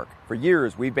Defense Network. For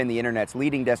years, we've been the internet's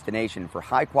leading destination for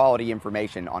high-quality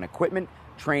information on equipment,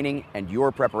 training, and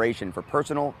your preparation for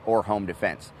personal or home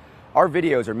defense. Our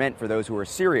videos are meant for those who are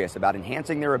serious about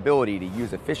enhancing their ability to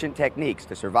use efficient techniques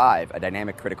to survive a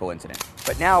dynamic critical incident.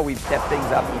 But now we've stepped things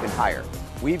up even higher.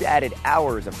 We've added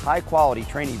hours of high-quality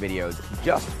training videos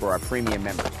just for our premium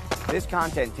members. This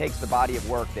content takes the body of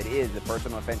work that is the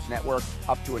Personal Defense Network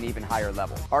up to an even higher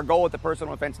level. Our goal at the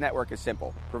Personal Defense Network is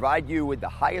simple: provide you with the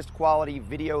highest quality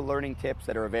video learning tips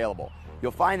that are available.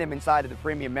 You'll find them inside of the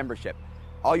premium membership.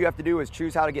 All you have to do is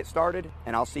choose how to get started,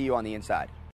 and I'll see you on the inside.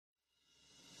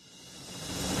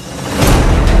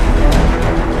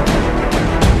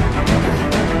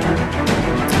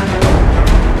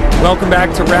 Welcome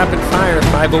back to Rapid Fire.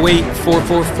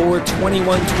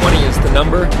 508-444-2120 is the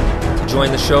number to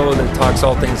join the show that talks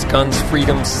all things guns,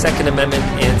 freedom, Second Amendment,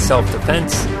 and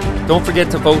self-defense. Don't forget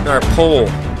to vote in our poll.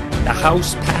 The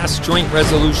House passed Joint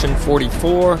Resolution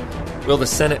 44. Will the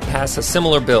Senate pass a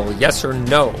similar bill? Yes or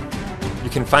no? You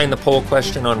can find the poll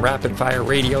question on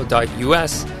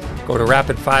rapidfireradio.us. Go to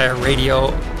Rapid Fire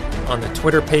Radio on the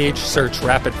Twitter page. Search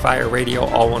Rapid Fire Radio,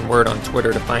 all one word, on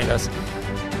Twitter to find us.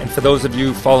 And for those of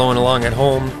you following along at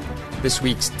home, this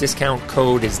week's discount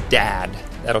code is DAD.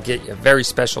 That'll get you very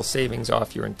special savings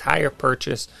off your entire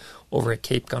purchase over at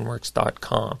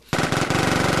capegunworks.com.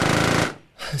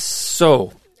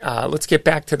 So, let's get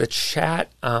back to the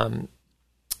chat. When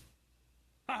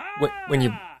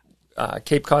you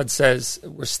Cape Cod says,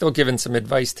 we're still giving some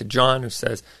advice to John, who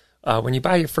says, when you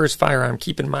buy your first firearm,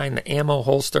 keep in mind the ammo,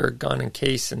 holster, gun, and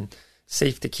case, and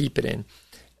safe to keep it in.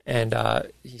 And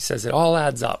he says it all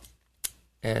adds up.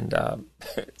 And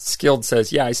Skilled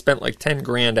says, yeah, I spent like 10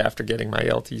 grand after getting my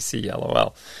LTC,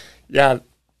 LOL. Yeah,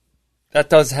 that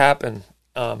does happen.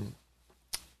 I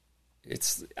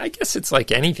guess it's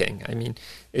like anything. I mean,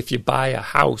 if you buy a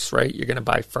house, right, you're going to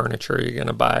buy furniture, you're going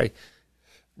to buy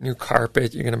new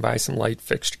carpet, you're going to buy some light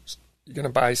fixtures, you're going to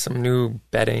buy some new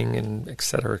bedding, and et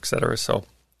cetera, et cetera. So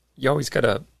you always got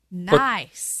to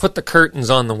put the curtains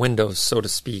on the windows, so to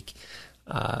speak.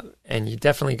 And you're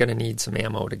definitely going to need some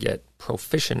ammo to get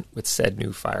proficient with said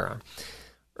new firearm.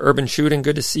 Urban Shooting,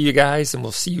 good to see you guys, and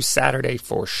we'll see you Saturday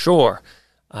for sure.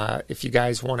 If you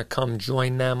guys want to come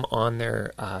join them on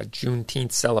their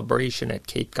Juneteenth celebration at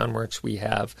Cape Gunworks, we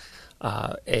have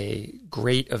a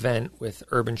great event with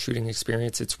Urban Shooting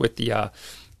Experience. It's with the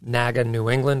NAGA New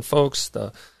England folks.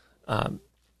 I'm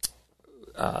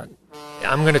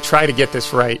going to try to get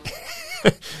this right.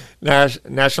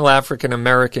 National African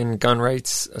American Gun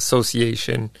Rights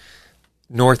Association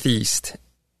Northeast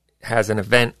has an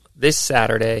event this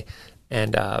Saturday,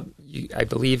 and I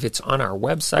believe it's on our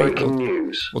website.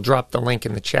 We'll drop the link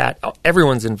in the chat.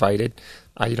 Everyone's invited.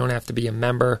 You don't have to be a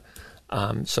member.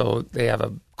 So they have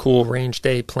a cool range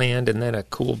day planned and then a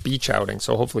cool beach outing.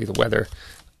 So hopefully the weather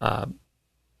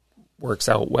works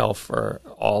out well for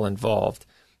all involved.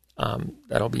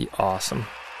 That'll be awesome.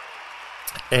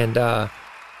 And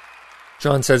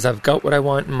John says, I've got what I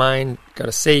want in mind. Got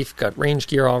a safe, got range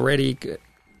gear already.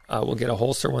 We'll get a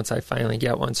holster once I finally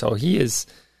get one. So he is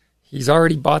He's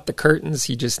already bought the curtains.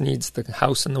 He just needs the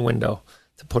house and the window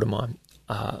to put them on.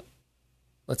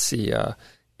 Let's see.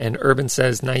 And Urban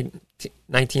says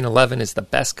 1911 is the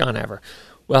best gun ever.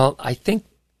 Well, I think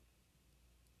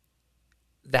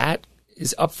that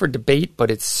is up for debate, but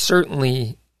it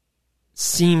certainly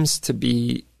seems to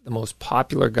be the most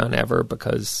popular gun ever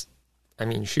because, I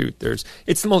mean, shoot,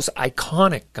 it's the most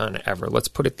iconic gun ever. Let's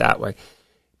put it that way.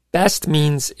 Best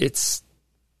means it's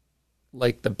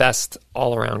like the best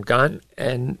all-around gun,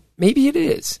 and maybe it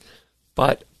is.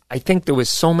 But I think there was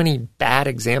so many bad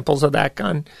examples of that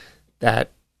gun that,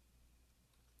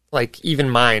 like even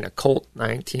mine, a Colt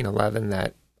 1911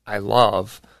 that I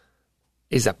love,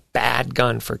 is a bad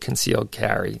gun for concealed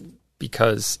carry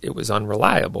because it was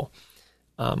unreliable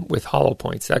with hollow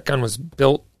points. That gun was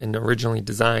built and originally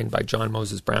designed by John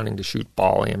Moses Browning to shoot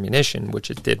ball ammunition,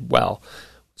 which it did well.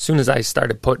 As soon as I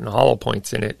started putting hollow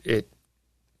points in it, it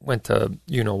went to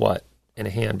you-know-what in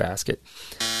a handbasket.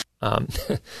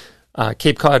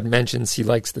 Cape Cod mentions he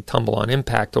likes the tumble on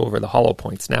impact over the hollow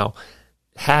points. Now,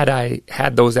 had I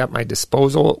had those at my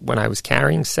disposal when I was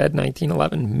carrying said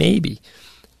 1911, maybe.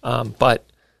 But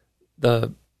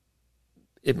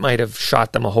it might have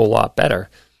shot them a whole lot better.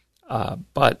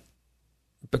 But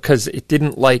because it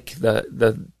didn't like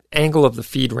the angle of the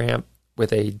feed ramp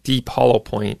with a deep hollow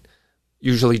point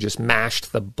usually just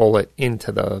mashed the bullet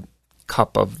into the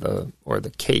cup of the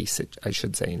case, I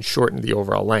should say, and shortened the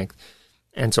overall length.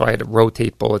 And so I had to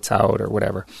rotate bullets out or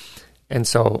whatever. And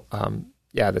so,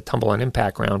 the tumble on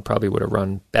impact round probably would have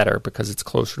run better because it's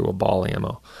closer to a ball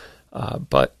ammo.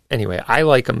 But anyway, I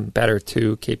like them better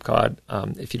too, Cape Cod.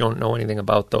 If you don't know anything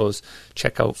about those,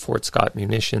 check out Fort Scott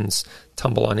Munitions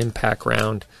tumble on impact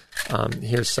round.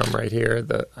 Here's some right here.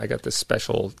 I got the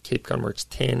special Cape Gunworks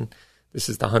tin. This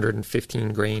is the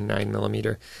 115 grain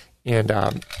 9mm. And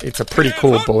it's a pretty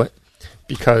cool bullet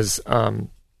because,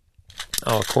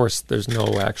 of course, there's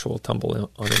no actual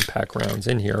tumble on impact rounds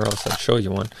in here, or else I'd show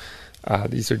you one.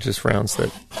 These are just rounds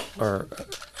that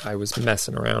I was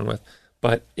messing around with.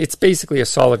 But it's basically a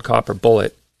solid copper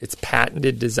bullet. It's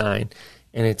patented design,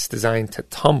 and it's designed to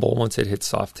tumble once it hits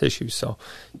soft tissue. So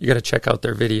you got to check out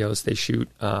their videos. They shoot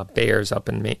bears up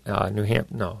in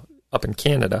up in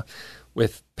Canada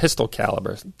with pistol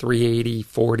calibers, 380,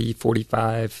 40,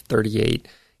 45, 38.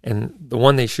 And the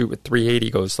one they shoot with 380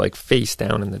 goes like face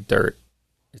down in the dirt.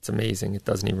 It's amazing. It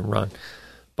doesn't even run.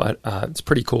 But it's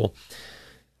pretty cool.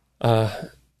 Let's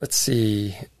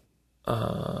see.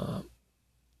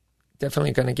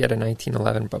 Definitely going to get a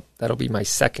 1911, but that'll be my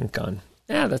second gun.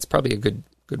 Yeah, that's probably a good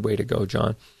way to go,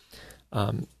 John.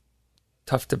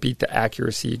 Tough to beat the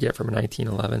accuracy you get from a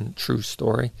 1911. True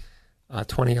story.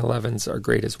 2011s are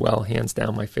great as well. Hands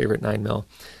down, my favorite 9mm.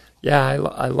 Yeah,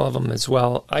 I love them as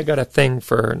well. I got a thing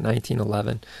for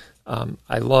 1911.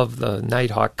 I love the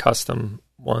Nighthawk custom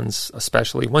ones,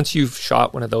 especially. Once you've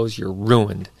shot one of those, you're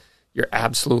ruined. You're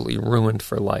absolutely ruined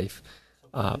for life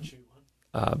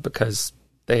because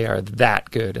they are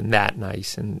that good and that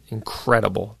nice and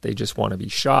incredible. They just want to be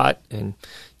shot, and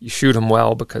you shoot them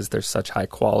well because they're such high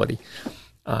quality.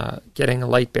 Getting a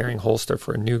light-bearing holster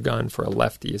for a new gun for a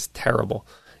lefty is terrible.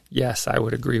 Yes, I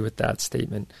would agree with that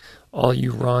statement. All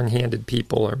you wrong-handed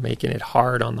people are making it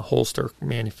hard on the holster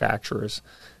manufacturers.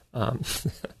 And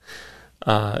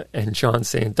John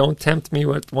saying, don't tempt me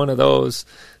with one of those.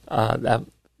 That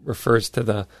refers to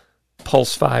the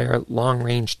Pulsefire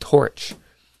long-range torch.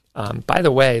 By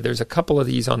the way, there's a couple of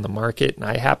these on the market, and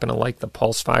I happen to like the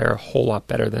Pulsefire a whole lot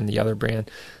better than the other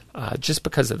brand, just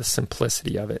because of the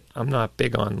simplicity of it. I'm not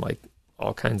big on like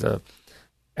all kinds of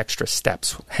extra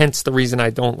steps. Hence the reason I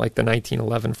don't like the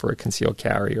 1911 for a concealed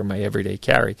carry or my everyday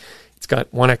carry. It's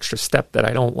got one extra step that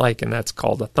I don't like, and that's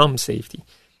called a thumb safety,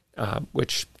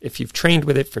 which if you've trained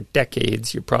with it for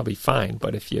decades, you're probably fine.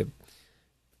 But if you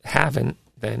haven't,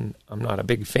 then I'm not a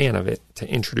big fan of it to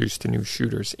introduce to new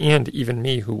shooters. And even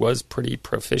me, who was pretty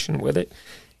proficient with it,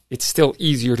 it's still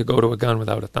easier to go to a gun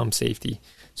without a thumb safety.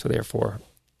 So therefore,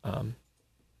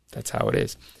 that's how it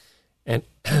is. And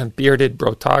Bearded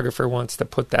Brotographer wants to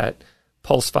put that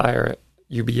Pulsefire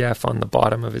UBF on the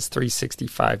bottom of his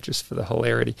 365 just for the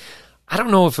hilarity. I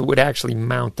don't know if it would actually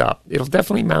mount up. It'll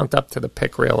definitely mount up to the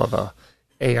pick rail of a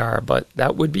AR, but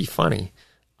that would be funny.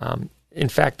 In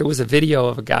fact, there was a video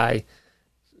of a guy,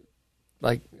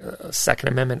 like a Second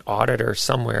Amendment auditor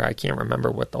somewhere. I can't remember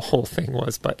what the whole thing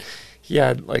was, but he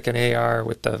had like an AR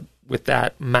with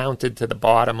that mounted to the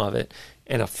bottom of it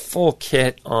and a full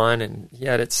kit on, and he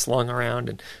had it slung around,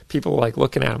 and people were like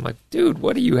looking at him like, dude,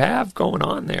 what do you have going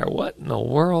on there? What in the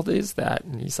world is that?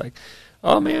 And he's like,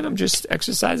 oh man, I'm just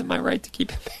exercising my right to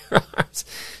keep and bear arms.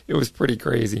 It was pretty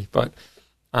crazy, but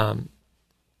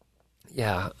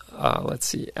Yeah, let's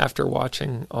see. After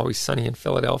watching Always Sunny in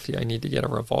Philadelphia, I need to get a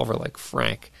revolver like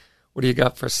Frank. What do you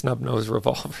got for snub-nosed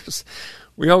revolvers?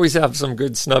 We always have some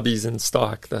good snubbies in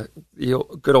stock, the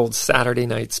good old Saturday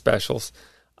night specials.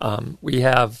 We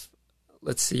have,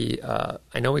 let's see,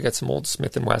 I know we got some old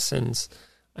Smith & Wessons.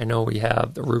 I know we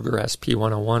have the Ruger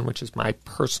SP101, which is my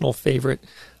personal favorite.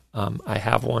 I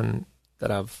have one that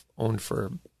I've owned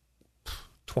for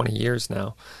 20 years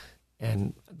now.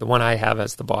 And the one I have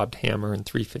has the bobbed hammer and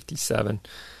 357.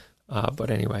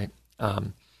 But anyway,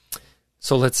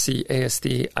 so let's see.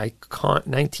 ASD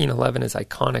 1911 is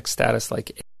iconic status,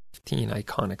 like 15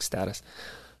 iconic status.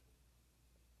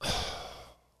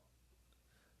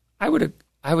 I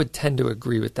would tend to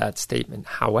agree with that statement.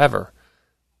 However,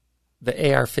 the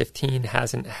AR-15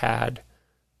 hasn't had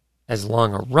as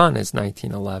long a run as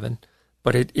 1911,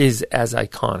 but it is as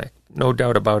iconic. No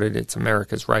doubt about it. It's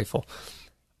America's rifle.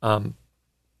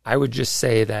 I would just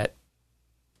say that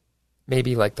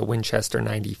maybe like the Winchester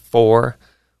 94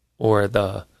 or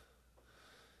the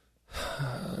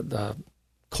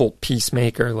Colt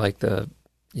Peacemaker, like the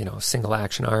Single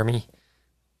Action Army,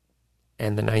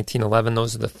 and the 1911.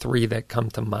 Those are the three that come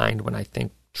to mind when I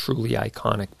think truly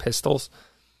iconic pistols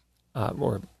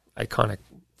or iconic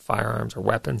firearms or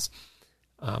weapons.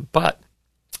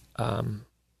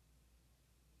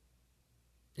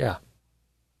 Yeah.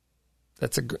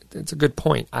 That's a good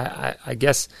point. I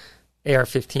guess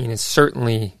AR-15 is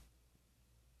certainly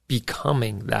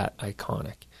becoming that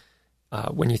iconic.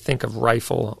 When you think of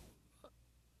rifle,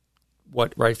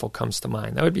 what rifle comes to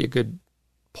mind? That would be a good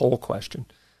poll question.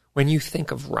 When you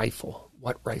think of rifle,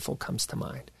 what rifle comes to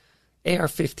mind?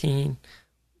 AR-15,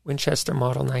 Winchester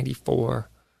Model 94,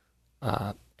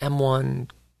 M1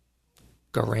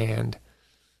 Garand.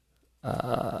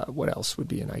 What else would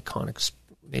be an iconic?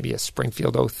 Maybe a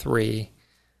Springfield 03.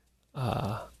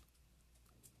 I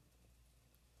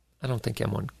don't think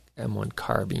M1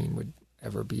 carbine would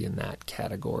ever be in that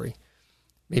category.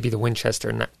 Maybe the Winchester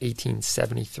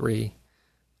 1873.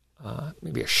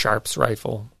 Maybe a Sharps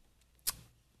rifle.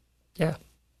 Yeah,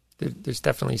 there's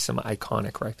definitely some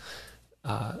iconic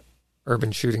rifle.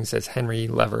 Urban Shooting says Henry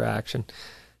lever action.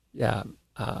 Yeah.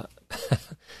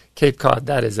 Cape Cod,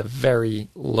 that is a very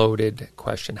loaded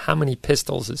question. How many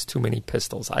pistols is too many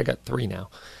pistols? I got 3 now.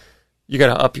 You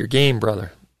got to up your game,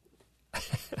 brother.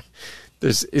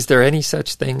 Is there any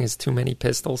such thing as too many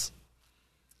pistols?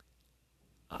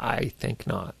 I think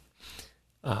not.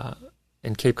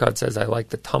 And Cape Cod says, I like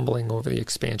the tumbling over the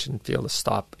expansion field. The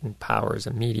stop in power is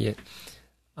immediate.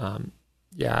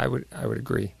 Yeah, I would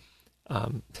agree.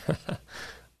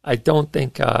 I don't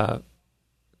think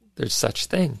there's such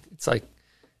thing. It's like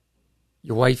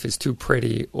your wife is too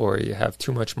pretty, or you have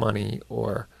too much money,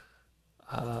 or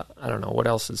I don't know what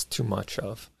else is too much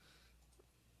of.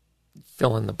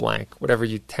 Fill in the blank, whatever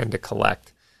you tend to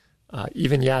collect.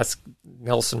 Even you ask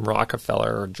Nelson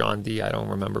Rockefeller or John D., I don't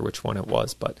remember which one it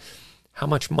was, but how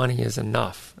much money is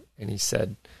enough? And he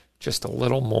said, just a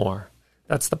little more.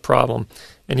 That's the problem.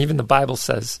 And even the Bible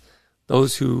says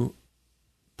those who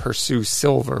pursue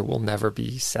silver will never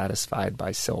be satisfied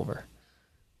by silver.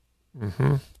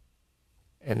 And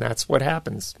that's what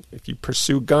happens. If you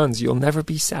pursue guns, you'll never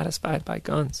be satisfied by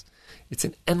guns. It's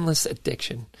an endless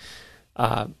addiction.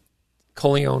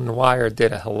 Coleon Noir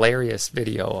did a hilarious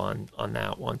video on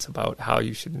that once about how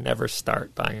you should never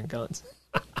start buying guns.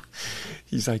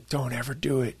 He's like, don't ever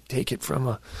do it. Take it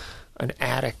from an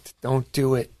addict. Don't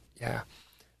do it. Yeah,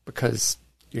 because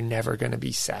you're never going to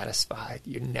be satisfied.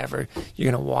 You're going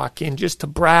to walk in just to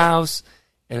browse,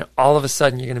 and all of a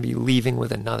sudden you're going to be leaving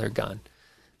with another gun.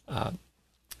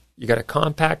 You got a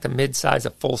compact, a mid-size, a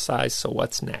full-size, so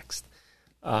what's next?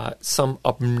 Some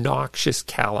obnoxious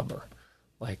caliber,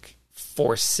 like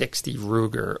 460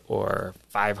 Ruger or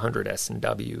 500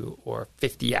 S&W or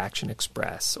 50 Action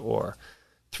Express or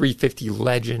 350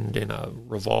 Legend in a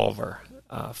revolver,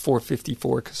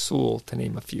 454 Casull, to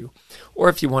name a few. Or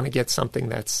if you want to get something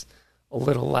that's a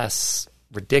little less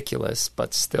ridiculous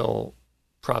but still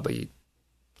probably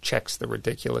checks the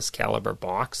ridiculous caliber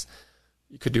box,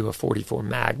 you could do a 44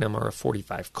 Magnum or a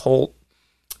 45 Colt.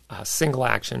 Single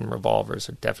action revolvers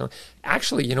are definitely...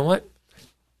 Actually, you know what?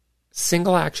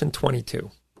 Single action 22.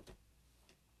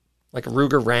 Like a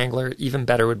Ruger Wrangler, even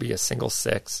better would be a single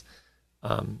 6.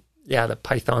 Yeah, the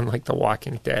Python, like the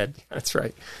Walking Dead. That's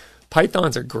right.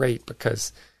 Pythons are great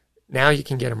because now you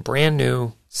can get them brand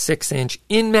new, 6-inch,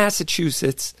 in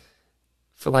Massachusetts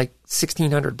for like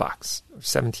 $1,600 or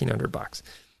 $1,700.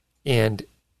 And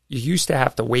you used to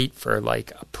have to wait for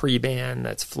like a pre-ban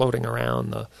that's floating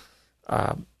around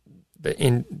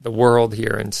in the world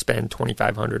here and spend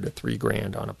 $2,500 to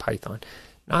 $3,000 on a Python.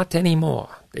 Not anymore.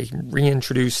 They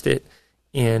reintroduced it,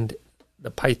 and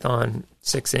the Python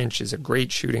 6-inch is a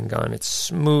great shooting gun. It's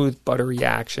smooth, buttery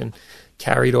action,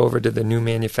 carried over to the new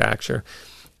manufacturer.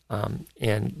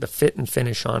 And the fit and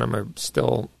finish on them are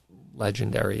still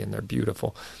legendary, and they're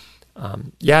beautiful.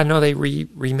 They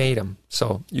remade them,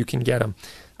 so you can get them.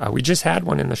 We just had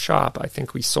one in the shop. I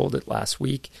think we sold it last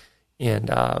week, and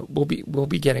we'll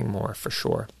be getting more for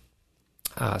sure.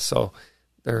 So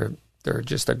they're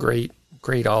just a great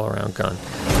all around gun.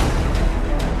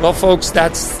 Well, folks,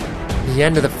 that's the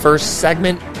end of the first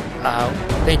segment.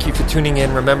 Thank you for tuning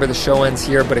in. Remember, the show ends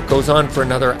here, but it goes on for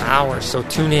another hour. So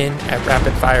tune in at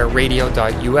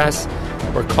rapidfireradio.us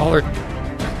or call or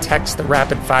text the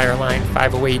Rapid Fire line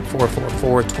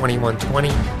 508-444-2120.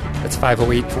 That's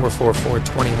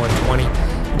 508-444-2120.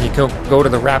 And you can go to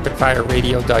the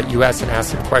rapidfireradio.us and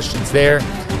ask some questions there.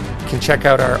 You can check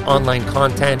out our online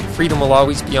content. Freedom will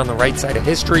always be on the right side of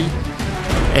history.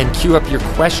 And queue up your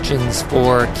questions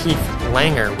for Keith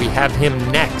Langer. We have him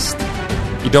next.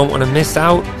 You don't want to miss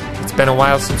out. It's been a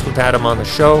while since we've had him on the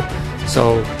show.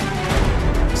 So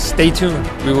stay tuned.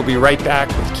 We will be right back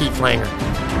with Keith Langer.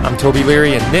 I'm Toby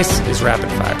Leary, and this is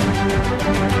Rapid Fire.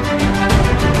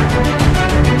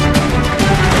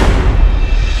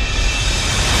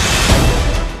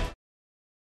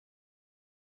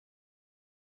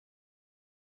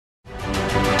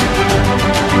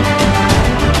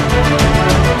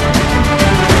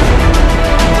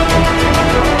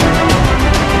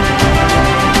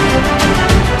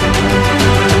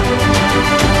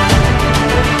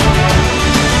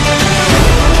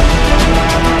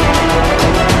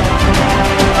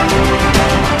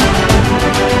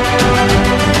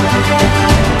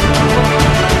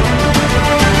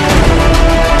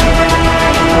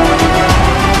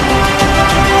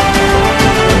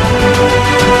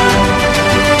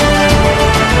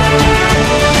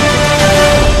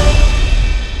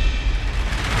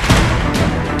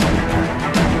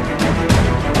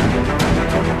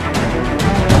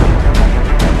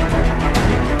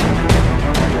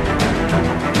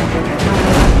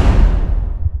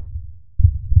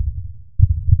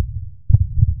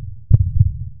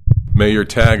 May your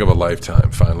tag of a lifetime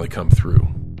finally come through.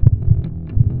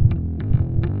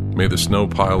 May the snow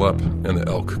pile up and the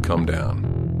elk come down.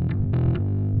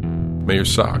 May your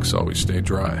socks always stay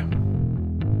dry.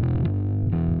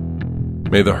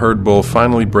 May the herd bull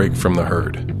finally break from the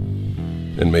herd.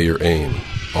 And may your aim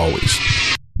always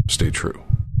stay true.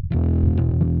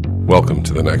 Welcome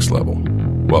to the next level.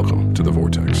 Welcome to the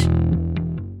Vortex.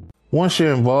 Once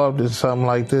you're involved in something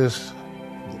like this,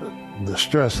 the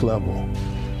stress level,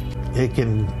 it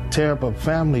can tear up a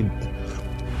family.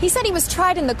 He said he was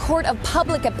tried in the court of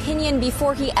public opinion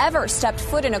before he ever stepped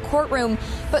foot in a courtroom,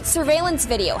 but surveillance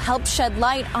video helped shed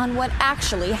light on what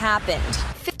actually happened.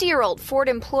 50-year-old Ford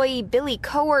employee Billy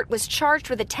Cohort was charged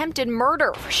with attempted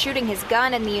murder for shooting his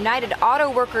gun in the United Auto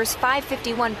Workers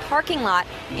 551 parking lot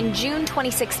in June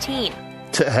 2016.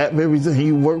 To have everything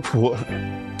you worked for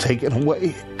taken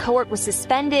away. Cohort was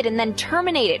suspended and then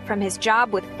terminated from his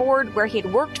job with Ford, where he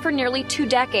had worked for nearly 2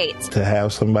 decades. To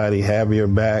have somebody have your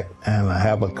back and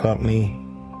have a company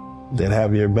that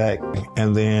have your back,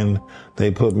 and then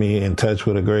they put me in touch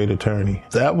with a great attorney.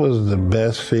 That was the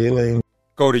best feeling.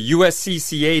 Go to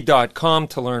uscca.com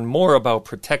to learn more about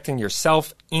protecting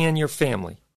yourself and your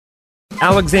family.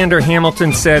 Alexander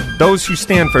Hamilton said, "Those who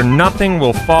stand for nothing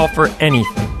will fall for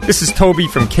anything." This is Toby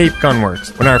from Cape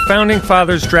Gunworks. When our founding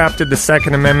fathers drafted the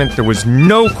Second Amendment, there was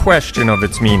no question of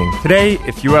its meaning. Today,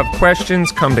 if you have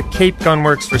questions, come to Cape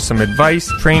Gunworks for some advice,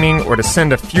 training, or to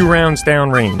send a few rounds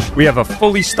downrange. We have a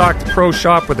fully stocked pro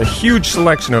shop with a huge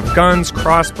selection of guns,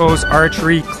 crossbows,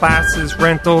 archery, classes,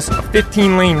 rentals, a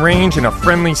 15-lane range, and a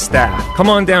friendly staff. Come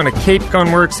on down to Cape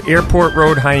Gunworks, Airport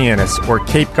Road, Hyannis, or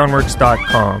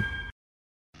capegunworks.com.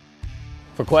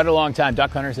 For quite a long time,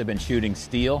 duck hunters have been shooting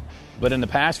steel, but in the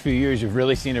past few years, you've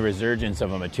really seen a resurgence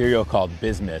of a material called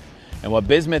bismuth. And what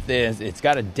bismuth is, it's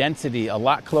got a density a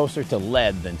lot closer to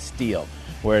lead than steel,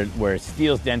 where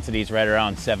steel's density is right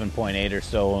around 7.8 or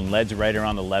so, and lead's right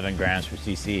around 11 grams per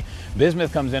cc.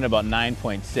 Bismuth comes in about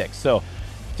 9.6. So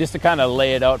just to kind of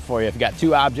lay it out for you, if you've got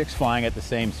 2 objects flying at the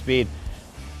same speed,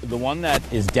 the one that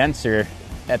is denser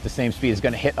at the same speed is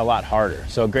going to hit a lot harder.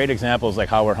 So a great example is like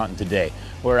how we're hunting today.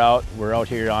 We're out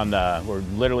here we're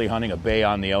literally hunting a bay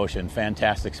on the ocean.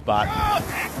 Fantastic spot.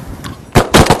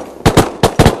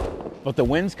 but the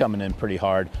wind's coming in pretty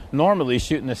hard. Normally,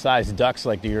 shooting the size ducks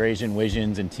like the Eurasian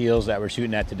widgeons and teals that we're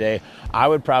shooting at today, I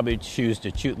would probably choose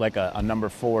to shoot like a number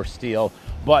 4 steel.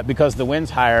 But because the wind's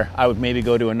higher, I would maybe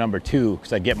go to a number 2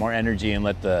 because I get more energy and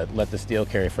let the steel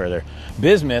carry further.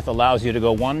 Bismuth allows you to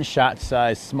go one shot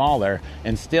size smaller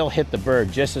and still hit the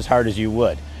bird just as hard as you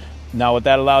would. Now what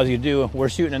that allows you to do, we're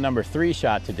shooting a number 3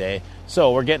 shot today,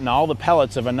 so we're getting all the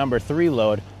pellets of a number 3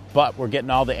 load, but we're getting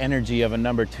all the energy of a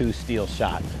number 2 steel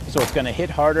shot. So it's going to hit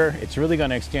harder, it's really going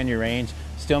to extend your range,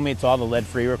 still meets all the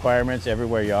lead-free requirements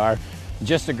everywhere you are.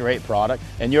 Just a great product,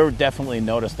 and you'll definitely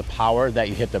notice the power that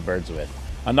you hit the birds with.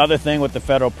 Another thing with the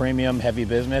Federal Premium Heavy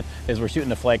Bismuth is we're shooting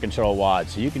the flight control wad.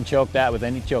 So you can choke that with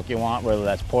any choke you want, whether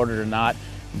that's ported or not,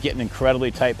 getting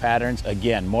incredibly tight patterns.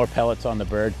 Again, more pellets on the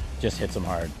bird, just hits them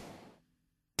hard.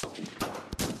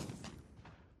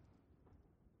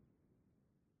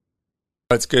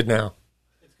 It's good now.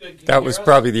 It's good. That was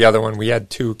probably the other one. We had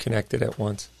 2 connected at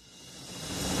once.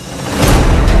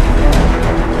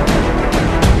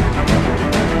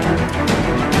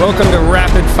 Welcome to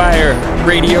Rapid Fire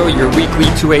Radio, your weekly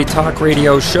 2A talk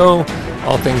radio show.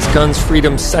 All things guns,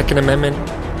 freedom, Second Amendment.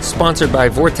 Sponsored by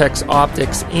Vortex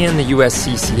Optics and the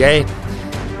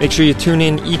USCCA. Make sure you tune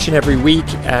in each and every week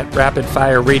at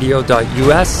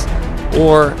rapidfireradio.us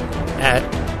or at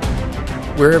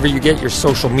wherever you get your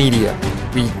social media.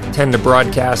 We tend to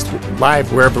broadcast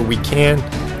live wherever we can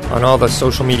on all the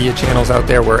social media channels out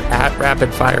there. We're at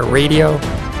Rapid Fire Radio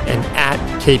and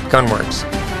at Cape Gunworks.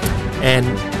 And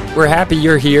we're happy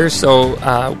you're here.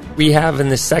 So we have in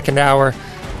the second hour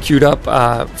queued up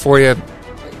for you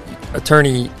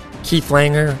Attorney Keith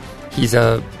Langer. He's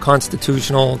a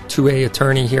constitutional 2A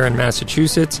attorney here in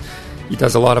Massachusetts. He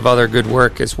does a lot of other good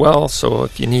work as well. So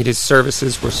if you need his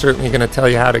services, we're certainly going to tell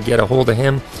you how to get a hold of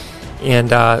him.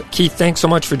 And Keith, thanks so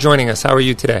much for joining us. How are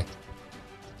you today?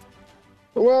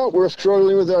 Well, we're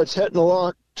struggling with our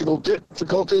technological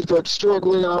difficulties, but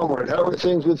struggling onward. How are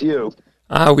things with you?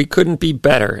 We couldn't be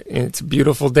better. It's a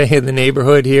beautiful day in the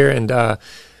neighborhood here, and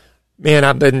man,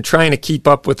 I've been trying to keep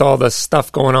up with all the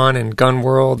stuff going on in gun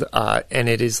world, and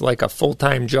it is like a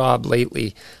full-time job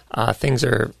lately. Things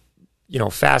are,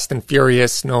 fast and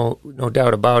furious, no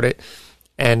doubt about it.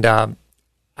 And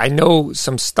I know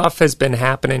some stuff has been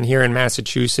happening here in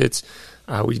Massachusetts.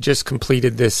 We just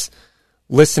completed this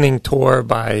listening tour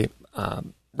by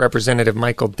Representative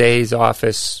Michael Day's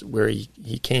office, where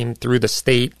he came through the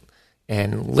state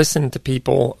and listened to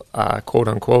people, quote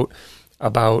unquote,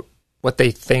 about what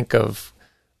they think of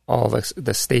all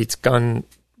the state's gun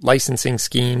licensing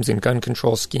schemes and gun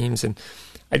control schemes. And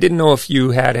I didn't know if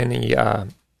you had any,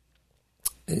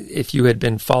 if you had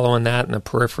been following that in the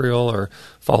peripheral or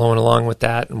following along with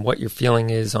that, and what your feeling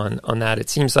is on that. It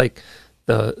seems like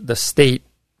the state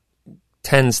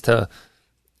tends to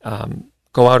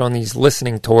go out on these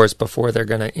listening tours before they're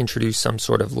going to introduce some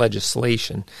sort of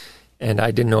legislation. And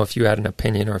I didn't know if you had an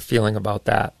opinion or a feeling about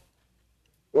that.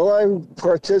 Well, I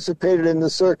participated in the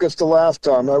circus the last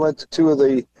time. I went to 2 of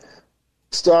the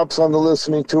stops on the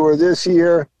listening tour this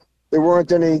year. There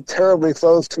weren't any terribly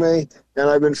close to me, and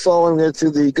I've been following it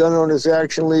through the Gun Owners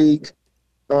Action League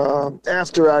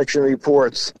after-action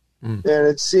reports. And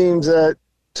it seems that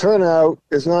turnout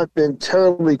has not been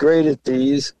terribly great at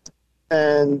these,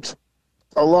 and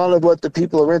a lot of what the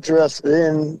people are interested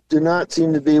in do not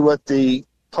seem to be what the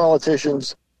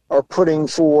politicians are putting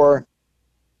for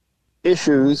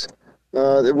issues.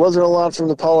 There wasn't a lot from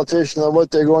the politicians on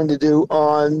what they're going to do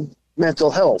on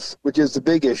mental health, which is the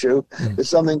big issue. It's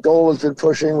something Dole has been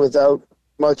pushing without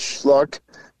much luck,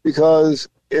 because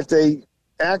if they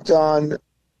act on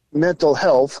mental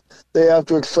health, they have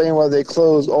to explain why they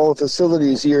closed all the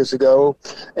facilities years ago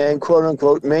and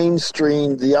quote-unquote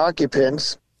mainstreamed the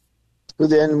occupants, who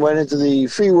then went into the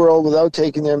free world without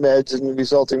taking their meds and the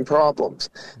resulting problems.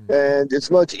 And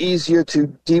it's much easier to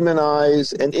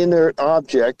demonize an inert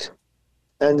object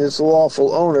and its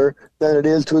lawful owner than it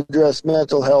is to address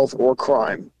mental health or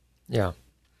crime. Yeah.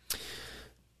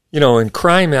 And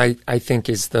crime, I think,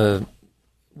 is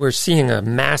we're seeing a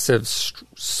massive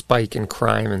spike in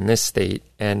crime in this state.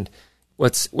 And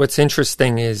what's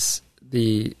interesting is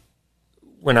the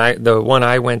one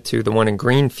I went to, the one in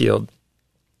Greenfield,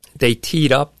 they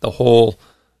teed up the whole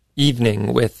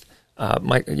evening with,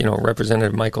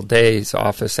 Representative Michael Day's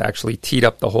office actually teed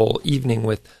up the whole evening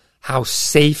with how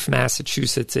safe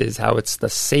Massachusetts is, how it's the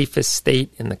safest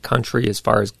state in the country as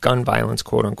far as gun violence,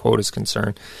 quote unquote, is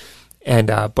concerned. And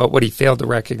but what he failed to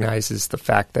recognize is the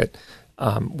fact that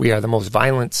we are the most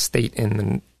violent state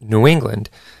in New England,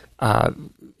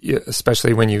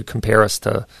 especially when you compare us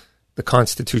to the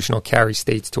constitutional carry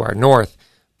states to our north.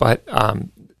 But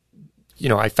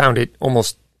I found it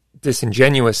almost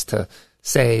disingenuous to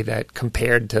say that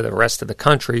compared to the rest of the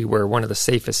country, we're one of the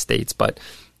safest states, but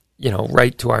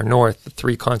right to our north, the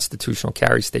 3 constitutional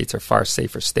carry states are far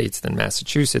safer states than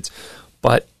Massachusetts.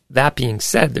 But that being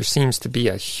said, there seems to be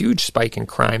a huge spike in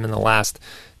crime in the last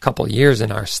couple of years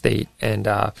in our state. And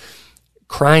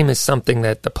crime is something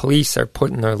that the police are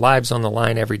putting their lives on the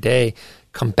line every day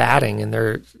combating, and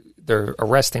they're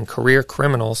arresting career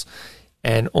criminals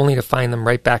and only to find them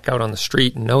right back out on the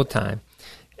street in no time.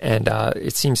 And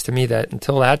it seems to me that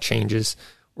until that changes,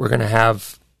 we're going to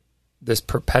have this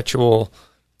perpetual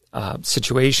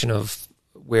situation of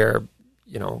where,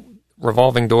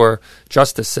 revolving door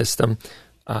justice system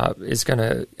is going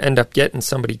to end up getting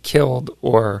somebody killed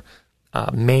or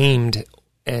maimed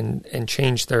and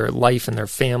change their life and their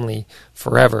family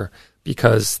forever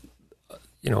because,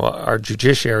 our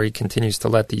judiciary continues to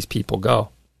let these people go.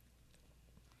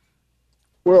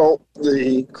 Well,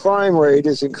 the crime rate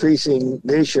is increasing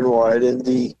nationwide, and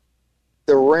the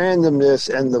randomness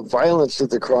and the violence of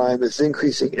the crime is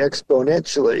increasing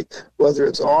exponentially, whether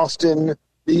it's Austin,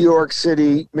 New York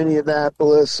City,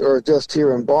 Minneapolis, or just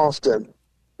here in Boston.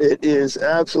 It is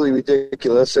absolutely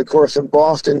ridiculous. Of course, in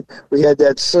Boston, we had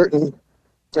that certain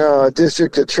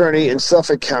district attorney in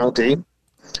Suffolk County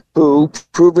who,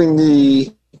 proving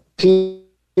the penal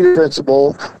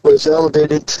principle, was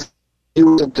elevated to he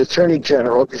was the attorney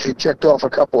general because she checked off a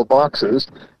couple of boxes.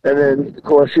 And then, of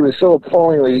course, she was so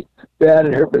appallingly bad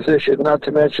in her position, not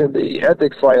to mention the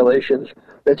ethics violations,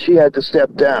 that she had to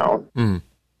step down. Mm.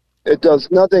 It does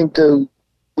nothing to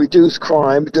reduce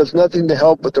crime. It does nothing to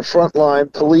help with the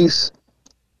frontline police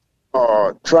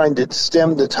trying to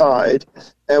stem the tide.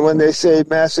 And when they say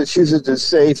Massachusetts is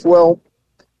safe, well,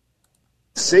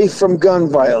 safe from gun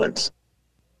violence.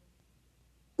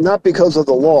 Not because of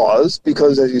the laws,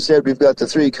 because, as you said, we've got the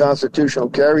 3 constitutional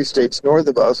carry states north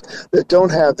of us that don't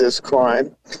have this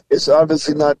crime. It's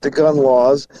obviously not the gun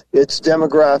laws. It's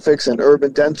demographics and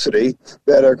urban density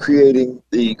that are creating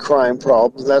the crime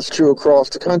problem. That's true across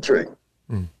the country.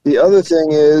 Mm. The other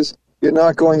thing is you're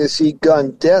not going to see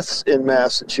gun deaths in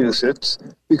Massachusetts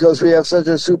because we have such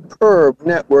a superb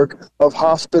network of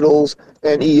hospitals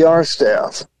and ER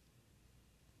staff.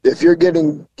 If you're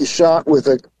getting shot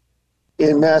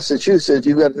in Massachusetts,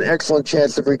 you've got an excellent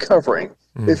chance of recovering.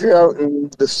 Mm. If you're out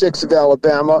in the sticks of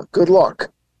Alabama, good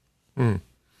luck. Mm.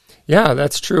 Yeah,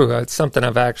 that's true. It's something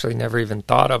I've actually never even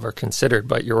thought of or considered,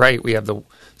 but you're right. We have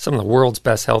some of the world's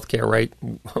best healthcare right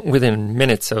within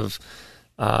minutes of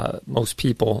most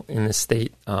people in this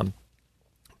state.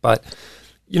 But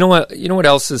you know what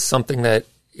else is something that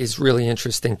is really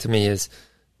interesting to me is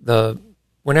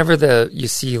whenever you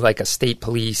see like a state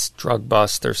police drug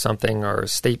bust or something, or a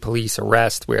state police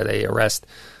arrest where they arrest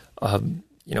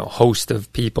host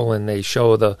of people and they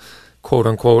show the quote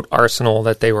unquote arsenal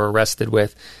that they were arrested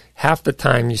with, half the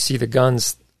time you see the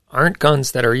guns aren't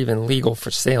guns that are even legal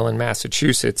for sale in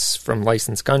Massachusetts from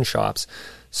licensed gun shops.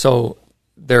 So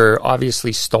they're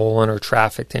obviously stolen or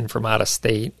trafficked in from out of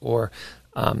state or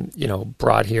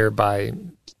brought here by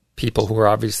people who are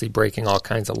obviously breaking all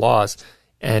kinds of laws.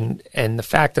 And the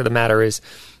fact of the matter is,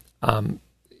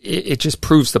 it just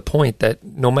proves the point that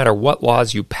no matter what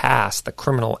laws you pass, the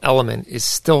criminal element is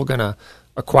still going to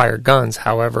acquire guns,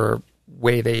 however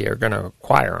way they are going to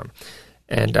acquire them.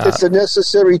 And it's a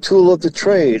necessary tool of the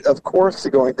trade. Of course,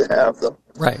 they're going to have them.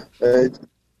 Right.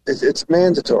 It's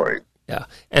mandatory. Yeah,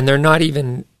 and they're not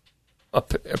even.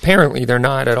 Apparently, they're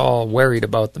not at all worried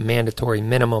about the mandatory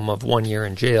minimum of 1 year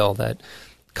in jail that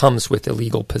comes with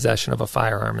illegal possession of a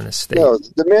firearm in the state. No,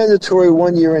 the mandatory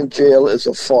 1 year in jail is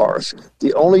a farce.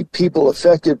 The only people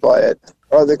affected by it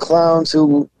are the clowns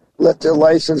who let their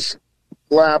license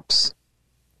lapse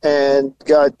and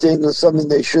got dinged with something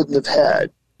they shouldn't have had.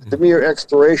 Mm-hmm. The mere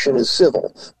expiration is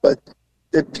civil, but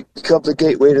it becomes a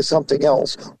gateway to something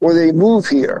else. Or they move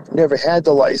here, never had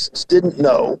the license, didn't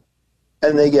know,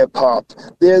 and they get popped.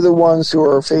 They're the ones who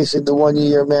are facing the 1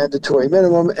 year mandatory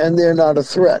minimum, and they're not a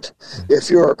threat. If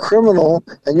you're a criminal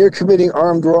and you're committing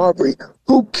armed robbery,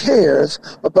 who cares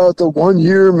about the 1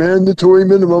 year mandatory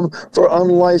minimum for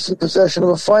unlicensed possession of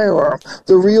a firearm?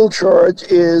 The real charge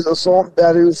is assault and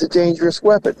battery with a dangerous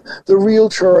weapon. The real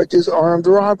charge is armed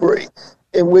robbery,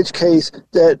 in which case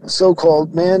that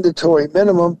so-called mandatory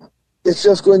minimum is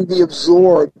just going to be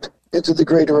absorbed into the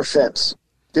greater offense.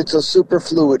 It's a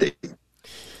superfluity.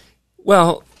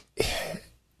 Well,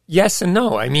 yes and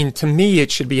no. I mean, to me,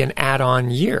 it should be an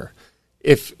add-on year.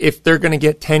 If they're going to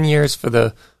get 10 years for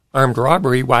the armed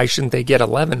robbery, why shouldn't they get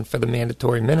 11 for the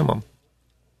mandatory minimum?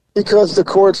 Because the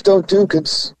courts don't do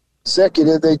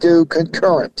consecutive, they do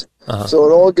concurrent. Uh-huh. So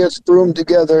it all gets broomed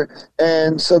together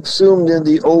and subsumed in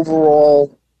the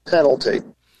overall penalty.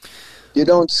 You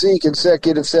don't see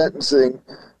consecutive sentencing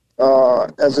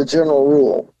as a general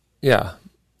rule. Yeah.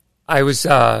 I was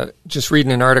just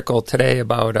reading an article today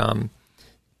about,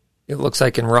 it looks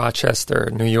like in Rochester,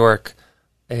 New York,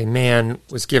 a man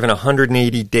was given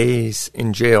 180 days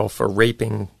in jail for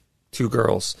raping 2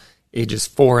 girls, ages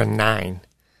 4 and 9.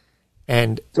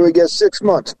 And so he gets 6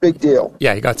 months. Big deal.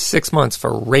 Yeah, he got 6 months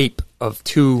for rape of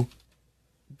 2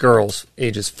 girls,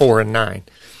 ages 4 and 9.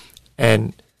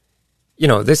 And, you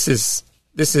know, this is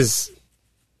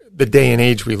the day and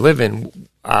age we live in,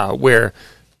 where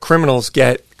criminals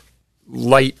get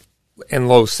light and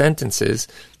low sentences,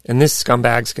 and this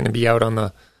scumbag's going to be out on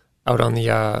the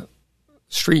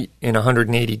street in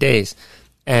 180 days.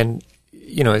 And,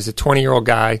 you know, as a 20-year-old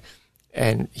guy,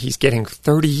 and he's getting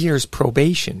 30 years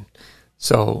probation.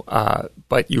 So,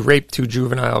 but you rape 2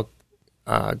 juvenile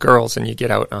girls and you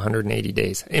get out in 180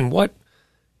 days. In what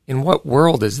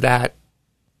world is that?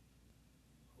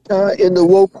 In the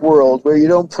woke world, where you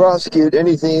don't prosecute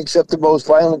anything except the most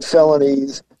violent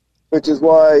felonies, which is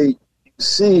why you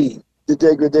see the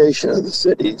degradation of the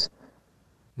cities.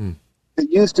 It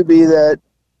used to be that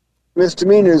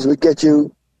misdemeanors would get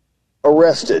you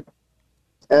arrested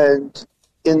and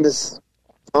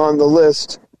on the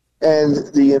list, and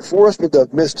the enforcement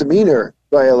of misdemeanor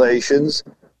violations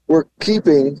were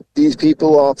keeping these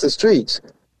people off the streets.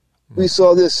 We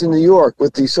saw this in New York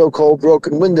with the so-called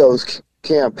broken windows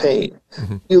campaign.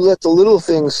 You let the little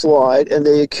things slide and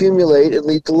they accumulate and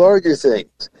lead to larger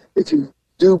things. If you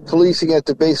do policing at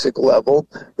the basic level,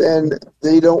 then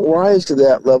they don't rise to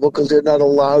that level because they're not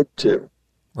allowed to.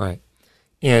 Right.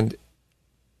 And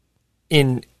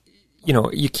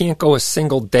you can't go a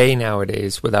single day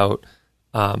nowadays without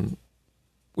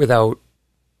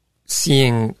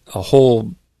seeing a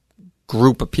whole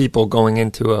group of people going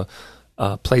into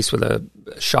a place with a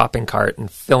shopping cart and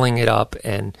filling it up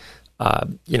and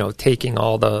taking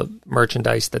all the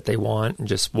merchandise that they want and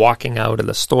just walking out of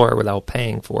the store without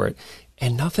paying for it,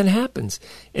 and nothing happens.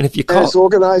 And if you call, it's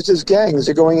organized as gangs.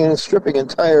 They're going in and stripping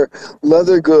entire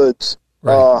leather goods,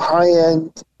 right,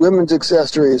 high-end women's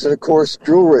accessories, and of course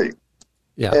jewelry.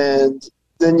 Yeah. And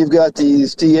then you've got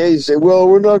these DAs say, "Well,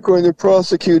 we're not going to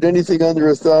prosecute anything under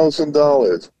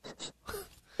 $1,000."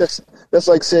 That's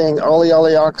like saying ollie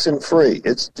oxen free.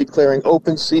 It's declaring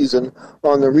open season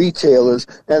on the retailers,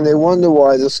 and they wonder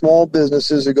why the small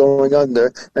businesses are going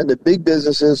under, and the big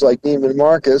businesses like Neiman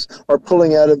Marcus are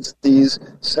pulling out of these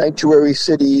sanctuary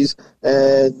cities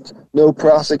and no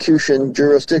prosecution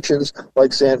jurisdictions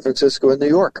like San Francisco and New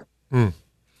York.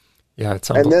 Yeah, it's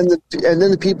and then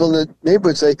the people in the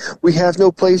neighborhood say, "We have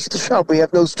no place to shop. We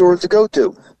have no stores to go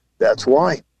to." That's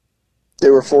why. They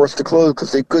were forced to close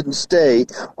because they couldn't stay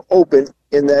open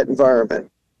in that environment.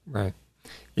 Right.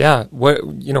 Yeah. What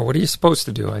are you supposed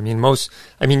to do? I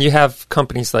mean, you have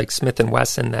companies like Smith &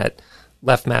 Wesson that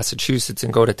left Massachusetts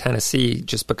and go to Tennessee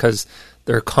just because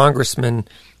their congressman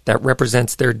that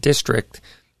represents their district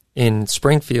in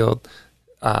Springfield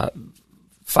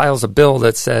files a bill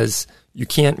that says you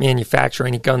can't manufacture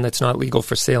any gun that's not legal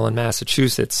for sale in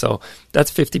Massachusetts. So that's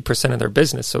 50% of their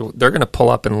business. So they're going to pull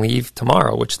up and leave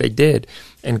tomorrow, which they did,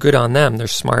 and good on them. They're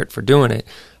smart for doing it.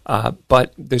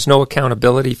 But there's no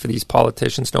accountability for these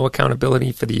politicians, no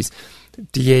accountability for these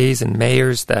DAs and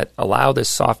mayors that allow this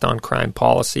soft on crime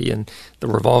policy and the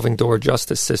revolving door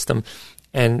justice system.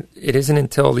 And it isn't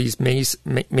until these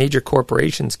major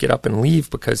corporations get up and leave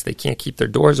because they can't keep their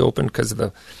doors open because of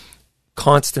the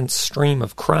constant stream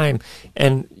of crime.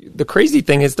 And the crazy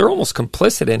thing is they're almost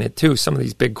complicit in it too, some of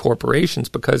these big corporations,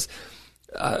 because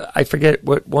I forget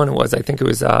what one it was. I think it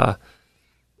was I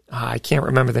can't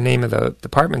remember the name of the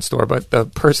department store, but the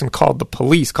person called the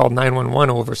police, called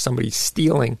 911 over somebody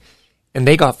stealing, and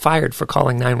they got fired for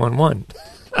calling 911.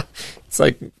 It's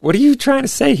like, what are you trying to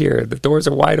say here? The doors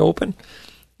are wide open?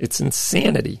 It's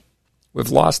insanity. We've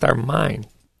lost our mind.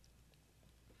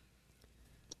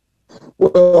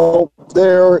 Well,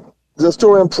 the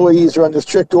store employees are under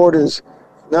strict orders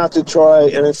not to try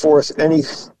and enforce any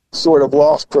sort of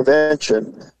loss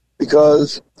prevention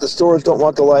because the stores don't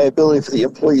want the liability for the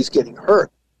employees getting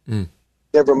hurt.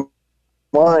 Never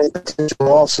mind potential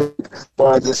lawsuit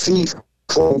by the thief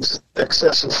claims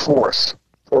excessive force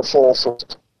or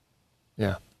falsehood.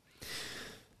 Yeah.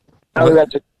 Now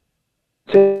that's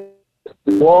the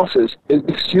losses.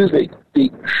 The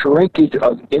shrinkage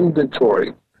of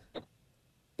inventory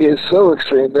is so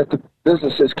extreme that the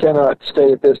businesses cannot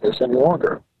stay in business any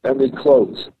longer, and they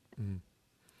close.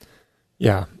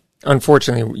 Yeah.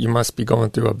 Unfortunately, you must be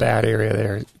going through a bad area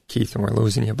there, Keith, and we're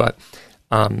losing you. But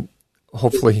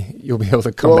hopefully you'll be able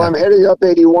to come back. Well, I'm heading up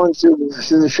 81 through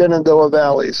the Shenandoah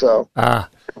Valley, so.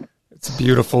 It's a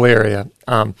beautiful area.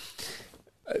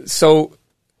 So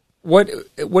what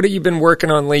have you been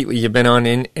working on lately? You've been on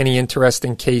any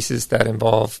interesting cases that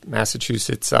involve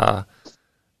Massachusetts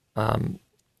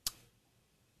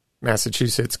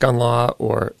gun law,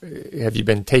 or have you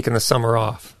been taking the summer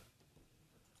off?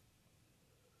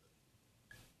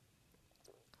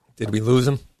 Did we lose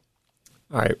him?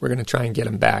 All right, we're going to try and get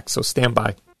him back, so stand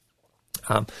by.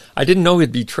 I didn't know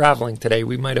he'd be traveling today.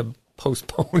 We might have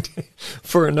postponed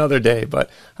for another day,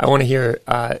 but I want to hear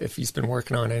if he's been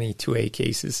working on any 2A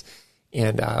cases.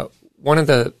 And one of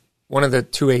the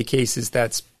 2A cases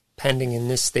that's pending in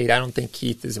this state, I don't think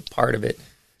Keith is a part of it,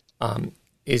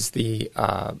 is the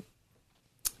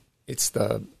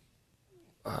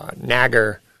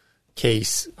Nagger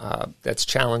case that's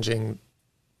challenging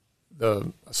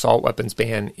the assault weapons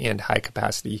ban and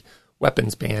high-capacity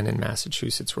weapons ban in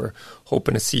Massachusetts. We're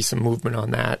hoping to see some movement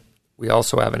on that. We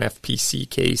also have an FPC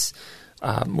case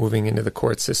moving into the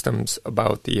court systems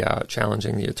about the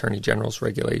challenging the Attorney General's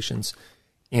regulations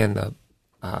and the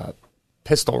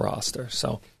pistol roster.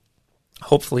 So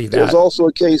hopefully that... There's also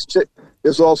a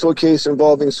case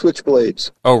involving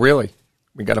switchblades. Oh, really?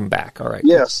 We got them back. All right.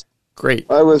 Yes. Great.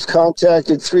 I was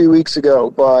contacted 3 weeks ago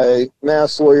by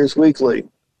Mass Lawyers Weekly.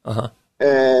 Uh-huh.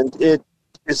 And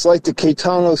it's like the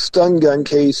Caetano stun gun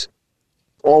case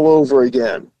all over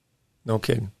again. No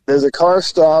kidding. There's a car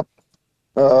stop.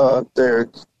 They're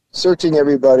searching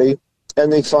everybody,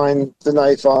 and they find the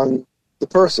knife on the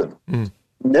person.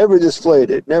 Never displayed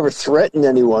it, never threatened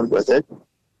anyone with it.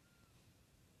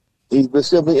 He was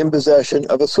simply in possession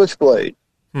of a switchblade.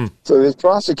 So he was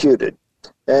prosecuted.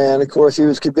 And, of course, he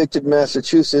was convicted in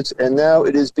Massachusetts, and now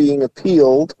it is being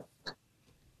appealed.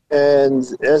 And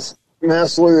as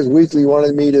Mass Lawyers Weekly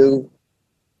wanted me to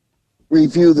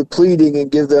review the pleading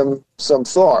and give them some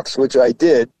thoughts, which I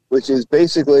did, which is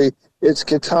basically it's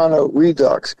Caetano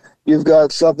redux. You've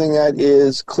got something that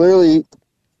is clearly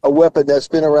a weapon that's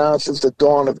been around since the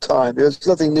dawn of time. There's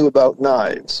nothing new about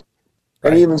knives.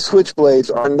 Right. And even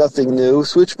switchblades are nothing new.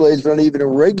 Switchblades were not even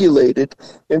regulated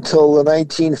until the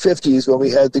 1950s when we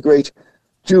had the great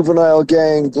juvenile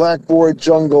gang, Blackboard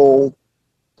Jungle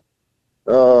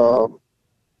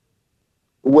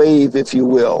wave, if you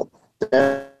will.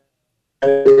 And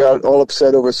they got all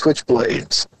upset over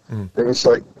switchblades. It was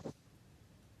like,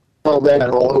 all that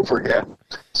all over again.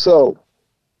 So,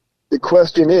 the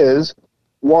question is,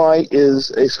 why is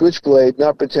a switchblade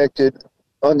not protected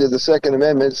under the Second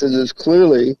Amendment, since it's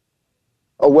clearly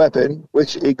a weapon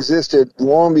which existed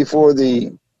long before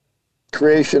the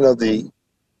creation of the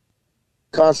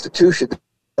Constitution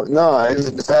of knives,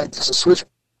 and the fact it's a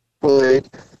switchblade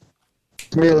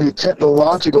is merely a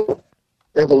technological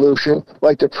evolution,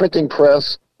 like the printing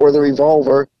press or the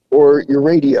revolver or your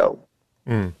radio.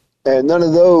 And none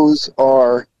of those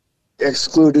are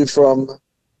excluded from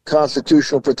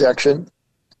constitutional protection.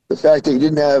 The fact that you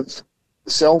didn't have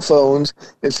cell phones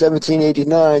in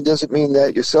 1789 doesn't mean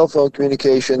that your cell phone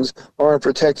communications aren't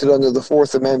protected under the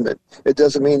Fourth Amendment. It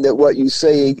doesn't mean that what you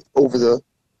say over the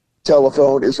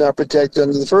telephone is not protected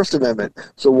under the First Amendment.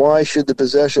 So why should the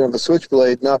possession of a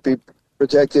switchblade not be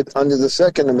protected under the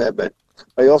Second Amendment?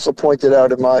 I also pointed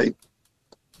out in my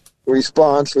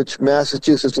response, which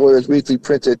Massachusetts Lawyers Weekly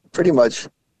printed pretty much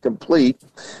complete,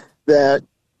 that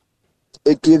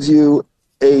it gives you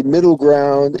a middle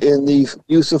ground in the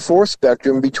use of force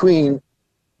spectrum between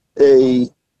a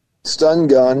stun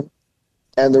gun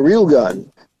and the real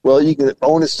gun. Well, you can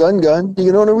own a stun gun, you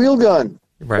can own a real gun.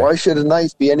 Right. Why should a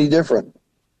knife be any different?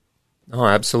 Oh,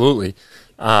 absolutely.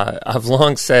 I've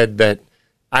long said that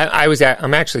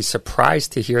I'm actually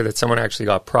surprised to hear that someone actually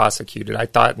got prosecuted. I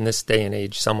thought in this day and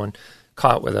age, someone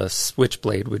caught with a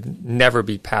switchblade would never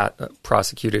be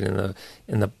prosecuted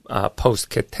in the post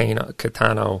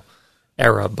Caetano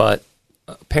era, but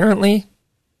apparently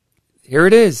here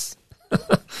it is.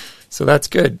 So that's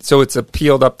good. So it's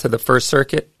appealed up to the First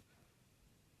Circuit.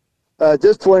 At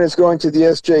this point, it's going to the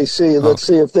SJC. Let's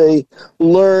see if they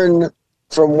learn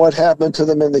from what happened to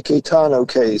them in the Caetano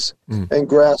case and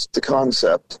grasp the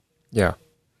concept. Yeah.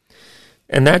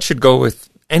 And that should go with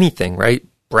anything, right?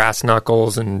 Brass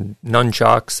knuckles and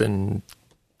nunchucks and,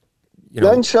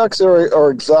 Nunchucks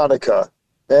are exotica.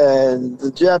 And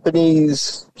the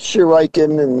Japanese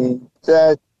shuriken and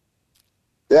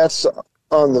that's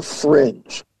on the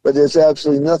fringe. But there's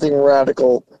absolutely nothing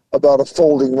radical about a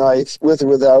folding knife with or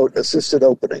without assisted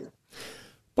opening.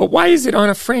 But why is it on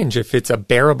a fringe if it's a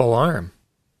bearable arm?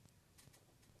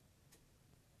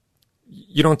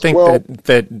 You don't think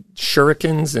that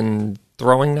shurikens and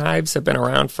throwing knives have been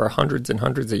around for hundreds and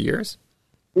hundreds of years?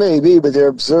 Maybe, but they're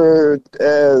observed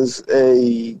as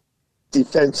a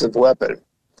defensive weapon.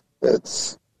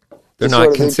 They're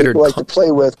not considered. People like to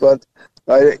play with, but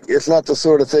It's not the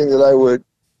sort of thing that I would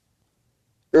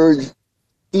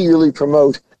eagerly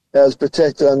promote as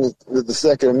protected under the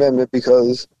Second Amendment,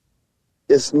 because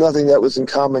it's nothing that was in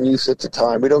common use at the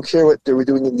time. We don't care what they were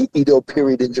doing in the Edo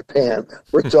period in Japan.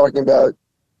 We're talking about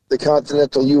the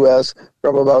continental U.S.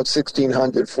 from about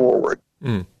 1600 forward.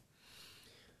 Mm.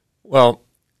 Well,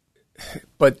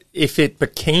 but if it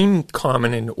became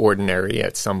common and ordinary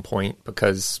at some point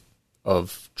because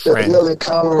of trend... There's nothing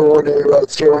common or ordinary about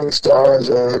throwing stars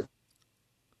or...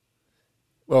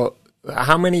 Well,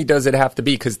 how many does it have to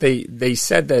be? Because they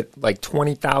said that like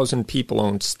 20,000 people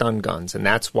owned stun guns, and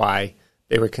that's why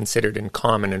they were considered in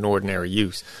common and ordinary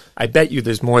use. I bet you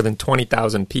there's more than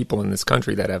 20,000 people in this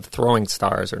country that have throwing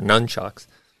stars or nunchucks.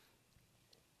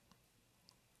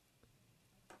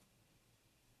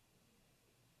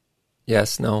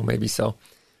 Yes, no, maybe so.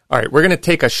 All right, we're going to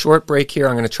take a short break here.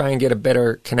 I'm going to try and get a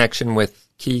better connection with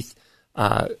Keith,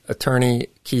 attorney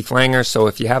Keith Langer. So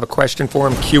if you have a question for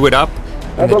him, queue it up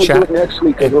in the chat. Do it next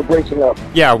week because we're breaking up.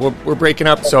 Yeah, we're breaking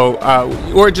up. So,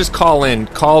 or just call in.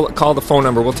 Call the phone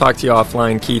number. We'll talk to you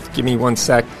offline, Keith. Give me 1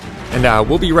 sec, and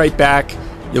we'll be right back.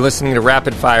 You're listening to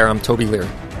Rapid Fire. I'm Toby Leary.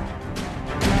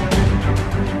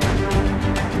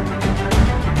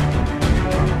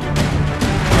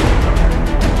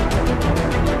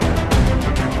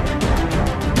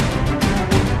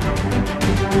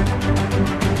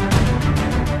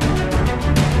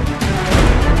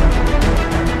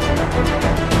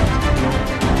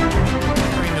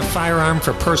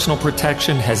 For personal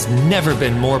protection has never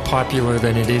been more popular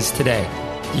than it is today.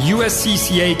 The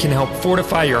USCCA can help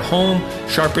fortify your home,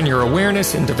 sharpen your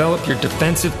awareness, and develop your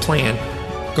defensive plan.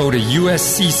 Go to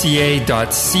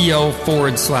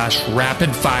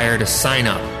uscca.co/rapid-fire to sign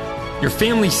up. Your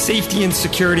family's safety and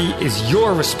security is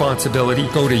your responsibility.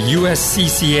 Go to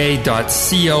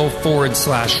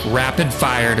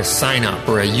uscca.co/rapid-fire to sign up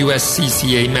for a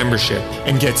USCCA membership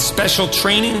and get special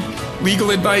training,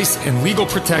 legal advice, and legal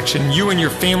protection you and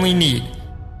your family need.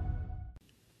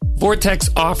 Vortex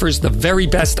offers the very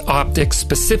best optics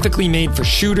specifically made for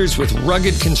shooters with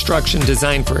rugged construction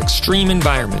designed for extreme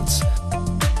environments.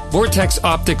 Vortex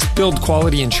Optics build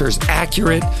quality ensures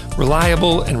accurate,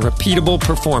 reliable, and repeatable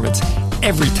performance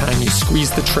every time you squeeze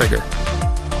the trigger.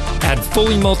 Add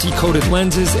fully multi-coated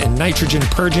lenses and nitrogen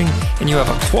purging, and you have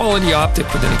a quality optic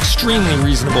with an extremely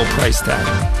reasonable price tag.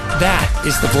 That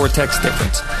is the Vortex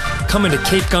difference. Come into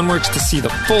Cape Gunworks to see the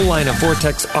full line of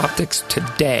Vortex optics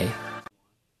today.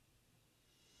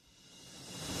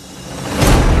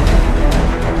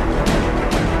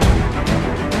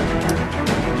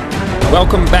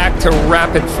 Welcome back to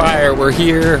Rapid Fire. We're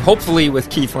here, hopefully, with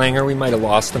Keith Langer. We might have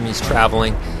lost him. He's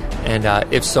traveling. And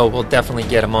if so, we'll definitely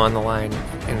get him on the line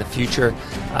in the future.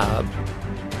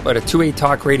 But a 2-8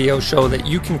 talk radio show that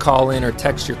you can call in or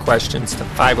text your questions to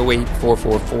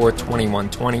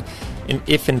 508-444-2120. And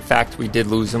if, in fact, we did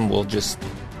lose him, we'll just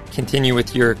continue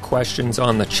with your questions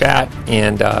on the chat.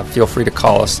 And feel free to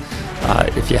call us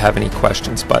if you have any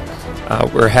questions. But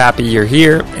we're happy you're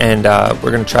here, and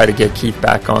we're going to try to get Keith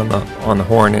back on the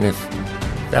horn. And if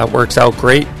that works out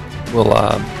great, we'll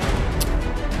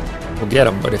get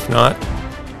him. But if not,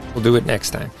 we'll do it next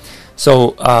time.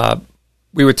 So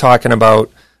we were talking about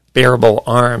bearable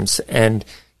arms, and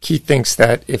Keith thinks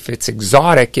that if it's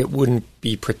exotic, it wouldn't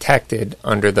be protected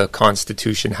under the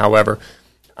Constitution. However,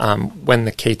 when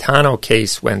the Caetano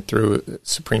case went through the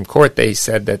Supreme Court, they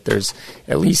said that there's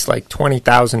at least like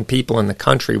 20,000 people in the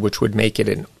country, which would make it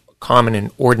in common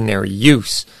and ordinary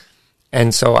use.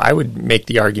 And so I would make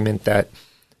the argument that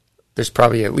there's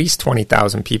probably at least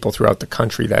 20,000 people throughout the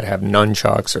country that have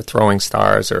nunchucks or throwing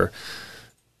stars or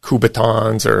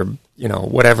Kubotans or,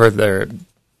 whatever their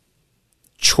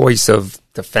choice of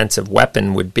defensive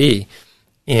weapon would be.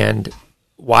 And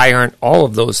why aren't all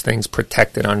of those things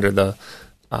protected under the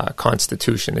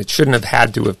Constitution? It shouldn't have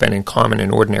had to have been in common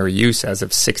and ordinary use as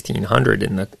of 1600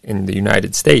 in the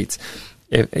United States.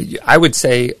 I would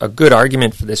say a good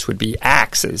argument for this would be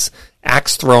axes.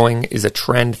 Axe throwing is a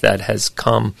trend that has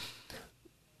come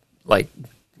like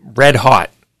red hot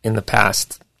in the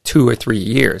past 2 or 3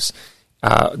 years.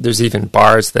 There's even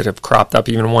bars that have cropped up,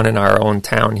 even one in our own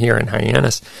town here in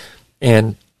Hyannis,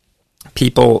 and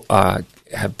people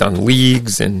have done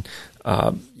leagues, and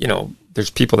there's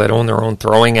people that own their own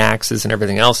throwing axes and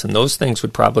everything else, and those things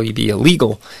would probably be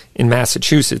illegal in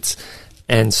Massachusetts.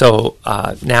 And so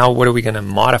now what are we going to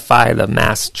modify the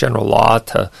Mass General Law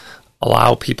to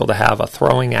allow people to have a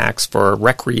throwing axe for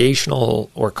recreational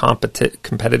or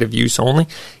competitive use only?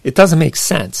 It doesn't make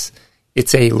sense.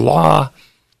 It's a law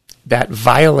that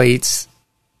violates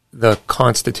the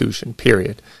Constitution,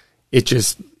 period. It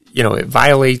just, it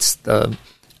violates the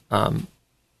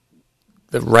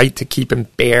the right to keep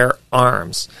and bear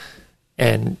arms.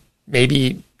 And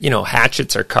maybe,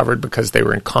 hatchets are covered because they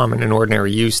were in common and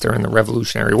ordinary use during the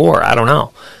Revolutionary War. I don't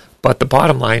know. But the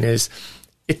bottom line is,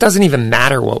 it doesn't even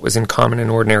matter what was in common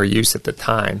and ordinary use at the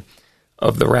time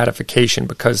of the ratification,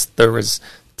 because there was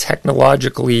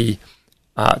technological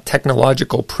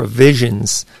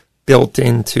provisions built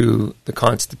into the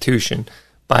Constitution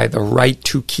by the right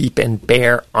to keep and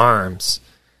bear arms.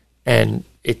 And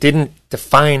it didn't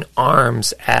define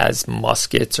arms as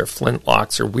muskets or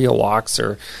flintlocks or wheellocks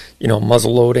or,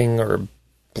 muzzleloading or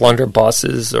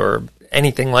blunderbusses or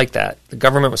anything like that. The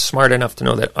government was smart enough to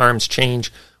know that arms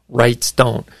change, rights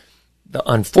don't. The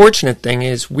unfortunate thing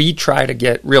is we try to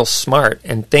get real smart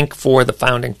and think for the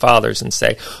Founding Fathers and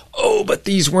say, oh, but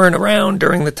these weren't around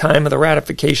during the time of the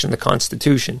ratification of the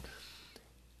Constitution.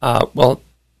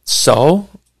 So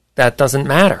that doesn't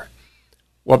matter.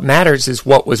 What matters is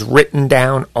what was written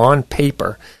down on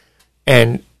paper,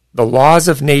 and the laws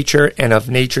of nature and of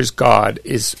nature's God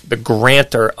is the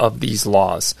grantor of these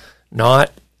laws,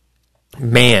 not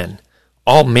man.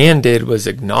 All man did was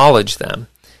acknowledge them,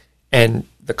 and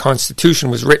the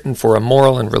Constitution was written for a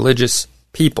moral and religious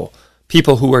people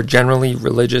who are generally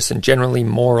religious and generally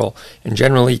moral and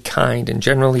generally kind and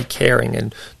generally caring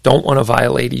and don't want to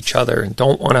violate each other and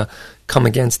don't want to come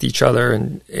against each other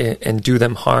and do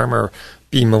them harm or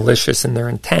be malicious in their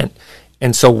intent.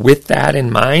 And so with that in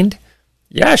mind,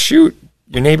 yeah, shoot,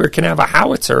 your neighbor can have a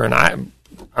howitzer and I'm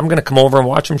going to come over and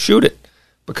watch him shoot it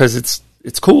because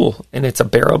it's cool and it's a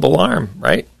bearable arm,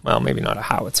 right? Well, maybe not a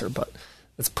howitzer, but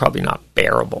it's probably not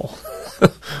bearable.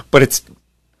 But it's,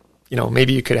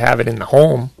 maybe you could have it in the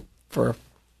home for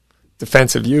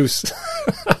defensive use.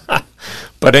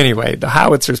 But anyway, the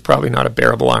howitzer is probably not a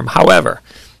bearable arm. However,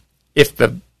 if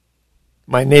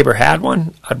my neighbor had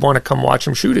one, I'd want to come watch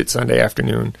him shoot it Sunday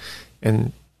afternoon,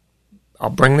 and I'll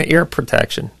bring the ear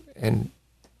protection. And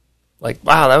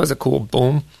wow, that was a cool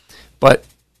boom. But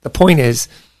the point is,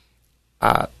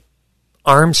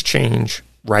 arms change,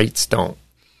 rights don't.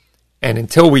 And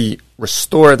until we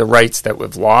restore the rights that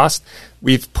we've lost,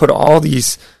 we've put all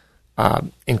these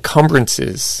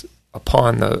encumbrances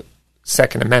upon the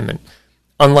Second Amendment,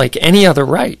 unlike any other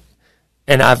right.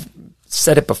 And I've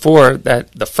said it before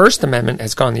that the First Amendment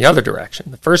has gone the other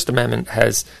direction. The First Amendment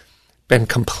has been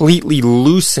completely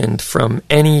loosened from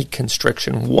any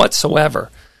constriction whatsoever,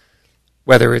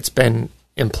 whether it's been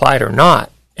implied or not.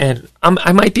 And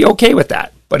I might be okay with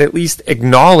that, but at least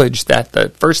acknowledge that the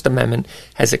First Amendment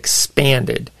has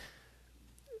expanded,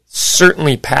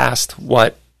 certainly past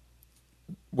what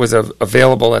was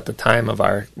available at the time of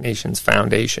our nation's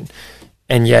foundation.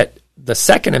 And yet the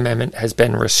Second Amendment has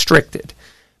been restricted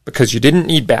because you didn't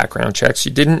need background checks,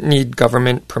 you didn't need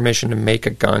government permission to make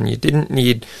a gun, you didn't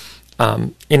need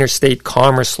interstate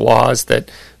commerce laws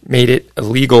that made it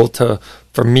illegal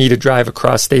for me to drive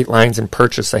across state lines and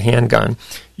purchase a handgun.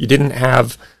 You didn't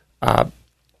have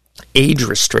age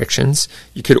restrictions.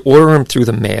 You could order them through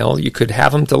the mail. You could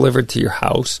have them delivered to your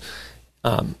house.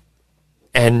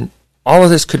 And all of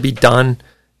this could be done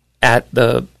at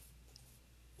in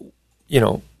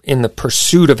the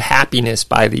pursuit of happiness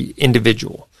by the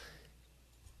individual.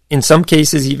 In some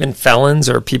cases, even felons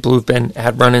or people who've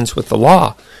had run-ins with the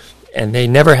law, and they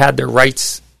never had their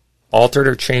rights altered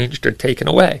or changed or taken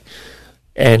away.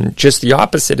 And just the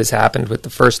opposite has happened with the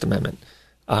First Amendment.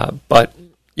 So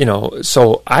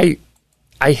I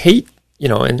hate,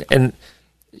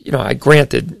 I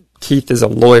granted Keith is a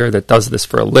lawyer that does this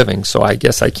for a living, so I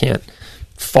guess I can't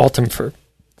fault him for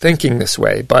thinking this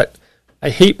way. But I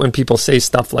hate when people say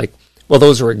stuff like, well,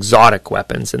 those are exotic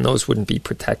weapons and those wouldn't be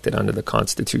protected under the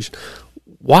Constitution.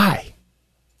 Why?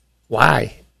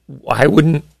 Why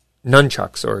wouldn't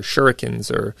nunchucks or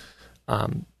shurikens or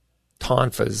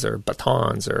tonfas or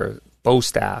batons or bow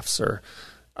staffs or,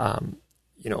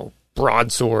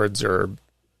 broadswords or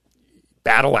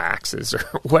battle axes or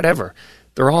whatever,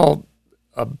 they're all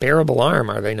a bearable arm,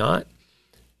 are they not?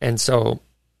 And so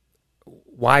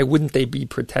why wouldn't they be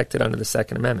protected under the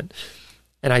Second Amendment?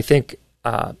 And I think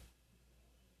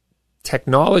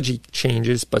technology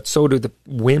changes, but so do the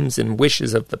whims and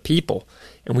wishes of the people.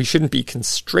 And we shouldn't be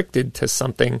constricted to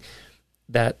something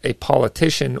that a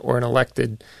politician or an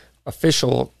elected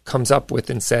official comes up with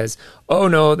and says, oh,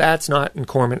 no, that's not in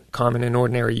common and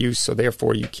ordinary use, so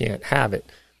therefore you can't have it.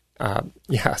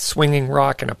 Swinging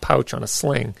rock in a pouch on a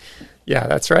sling. Yeah,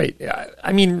 that's right.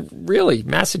 I mean, really,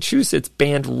 Massachusetts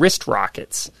banned wrist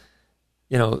rockets,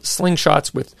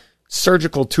 slingshots with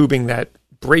surgical tubing that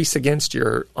brace against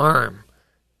your arm.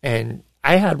 And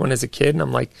I had one as a kid, and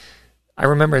I'm like, I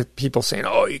remember people saying,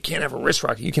 oh, you can't have a wrist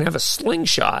rocket. You can have a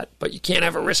slingshot, but you can't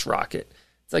have a wrist rocket.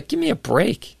 It's like, give me a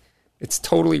break. It's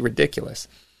totally ridiculous.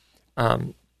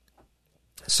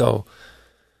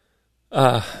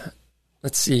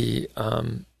 Let's see.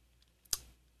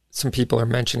 Some people are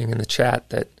mentioning in the chat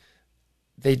that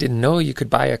they didn't know you could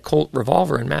buy a Colt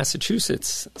revolver in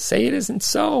Massachusetts. Say it isn't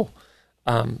so.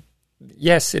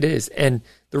 Yes, it is. And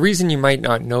the reason you might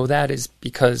not know that is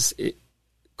because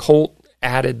Colt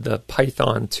added the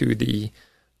Python to the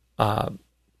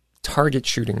target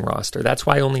shooting roster. That's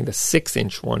why only the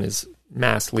 6-inch one is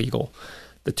mass legal.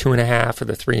 The 2.5 or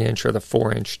the 3-inch or the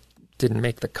 4-inch didn't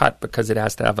make the cut because it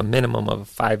has to have a minimum of a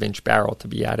 5-inch barrel to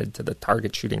be added to the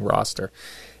target shooting roster.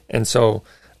 And so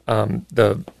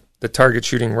the target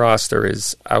shooting roster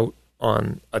is out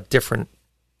on a different,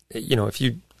 if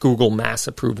you Google mass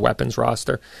approved weapons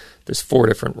roster, there's 4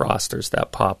 different rosters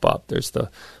that pop up. There's the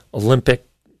Olympic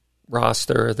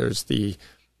roster, there's the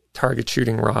target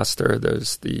shooting roster,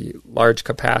 there's the large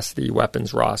capacity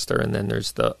weapons roster, and then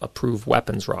there's the approved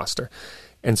weapons roster.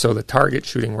 And so the target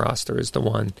shooting roster is the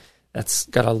one that's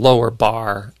got a lower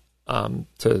bar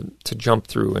to jump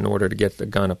through in order to get the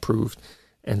gun approved.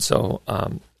 And so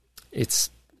it's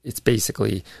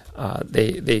basically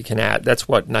they can add. That's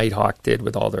what Nighthawk did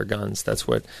with all their guns. That's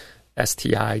what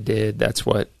STI did. That's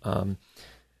what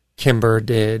Kimber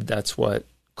did. That's what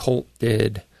Colt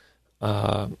did.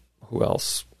 Who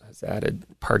else has added?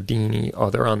 Pardini. Oh,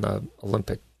 they're on the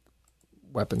Olympic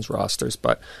weapons rosters.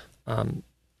 But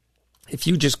if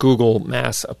you just Google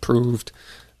mass approved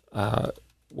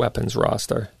weapons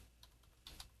roster,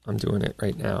 I'm doing it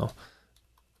right now,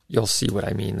 you'll see what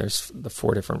I mean. There's the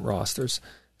 4 different rosters.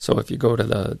 So if you go to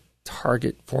the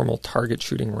formal target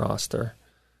shooting roster,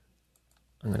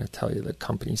 I'm going to tell you the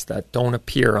companies that don't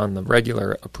appear on the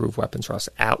regular approved weapons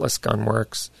roster. Atlas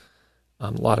Gunworks.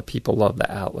 A lot of people love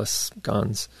the Atlas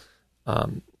guns.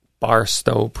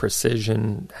 Barstow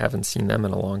Precision. Haven't seen them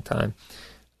in a long time.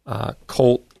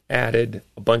 Colt added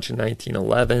a bunch of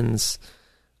 1911s.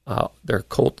 Their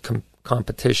Colt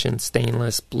competition,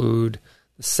 stainless, blued,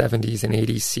 the 70s and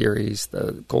 80s series,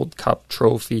 the Gold Cup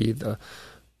trophy, the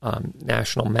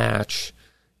national match,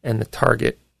 and the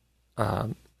target,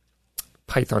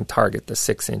 Python target, the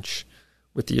 6-inch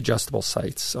with the adjustable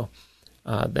sights. So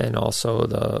then also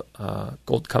the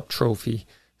Gold Cup trophy,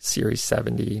 Series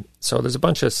 70. So there's a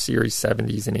bunch of Series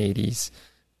 70s and 80s,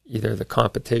 either the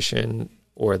competition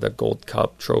or the Gold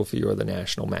Cup trophy or the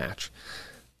national match,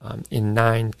 in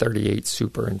 9, 38,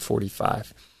 Super, and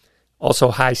 45. Also,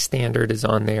 High Standard is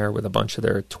on there with a bunch of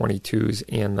their 22s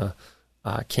and the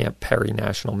Camp Perry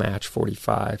National Match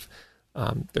 45.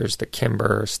 There's the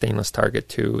Kimber Stainless Target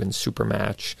 2 and Super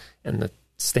Match and the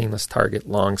Stainless Target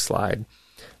Long Slide.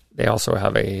 They also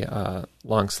have a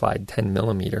long slide 10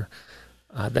 millimeter.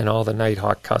 Then all the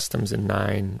Nighthawk Customs in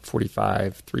 9,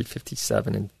 45,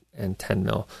 357, and 10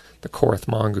 mil. The Korth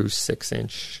Mongoose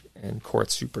 6-inch and Korth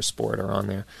Super Sport are on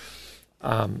there.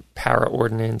 Para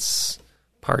Ordnance,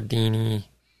 Pardini,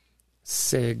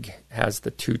 SIG has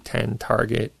the 210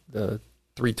 target, the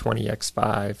 320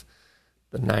 X5,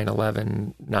 the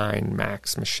 911 9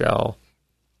 Max Michel,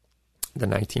 the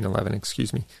 1911,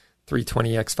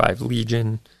 320 X5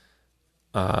 Legion,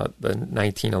 the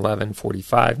 1911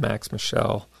 45 Max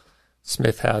Michel.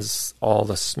 Smith has all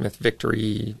the Smith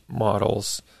Victory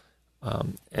models,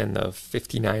 and the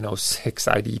 5906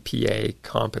 IDPA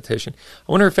competition.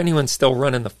 I wonder if anyone's still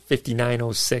running the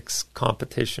 5906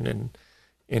 competition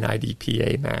in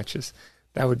IDPA matches.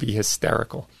 That would be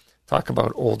hysterical. Talk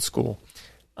about old school.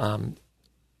 And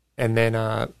then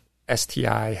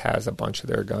STI has a bunch of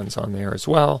their guns on there as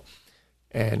well.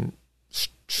 And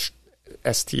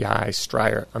SVI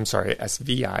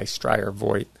Stryer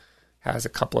Voigt has a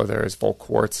couple of theirs.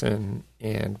 Volkwarzen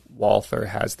and Walther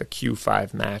has the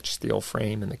Q5 match steel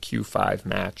frame and the Q5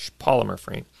 match polymer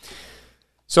frame.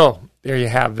 So there you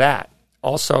have that.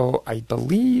 Also, I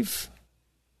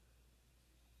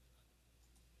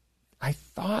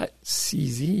thought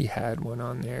CZ had one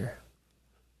on there,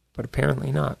 but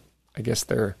apparently not. I guess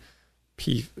the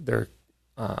P10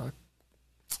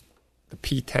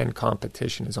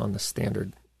 competition is on the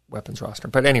standard weapons roster.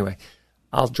 But anyway,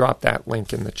 I'll drop that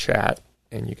link in the chat,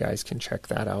 and you guys can check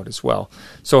that out as well.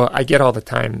 So I get all the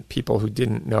time people who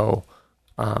didn't know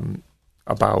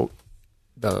about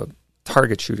the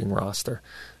target shooting roster.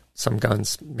 Some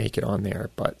guns make it on there,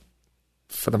 but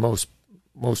for the most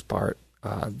part,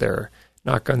 they're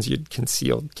not guns you'd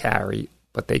concealed carry,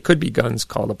 but they could be guns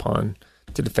called upon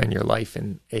to defend your life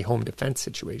in a home defense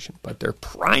situation. But their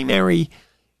primary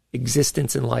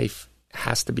existence in life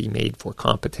has to be made for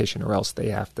competition, or else they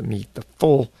have to meet the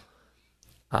full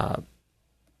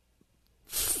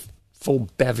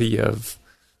bevy of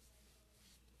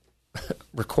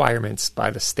requirements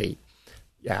by the state.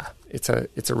 yeah, it's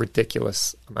a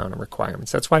ridiculous amount of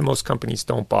requirements. That's why most companies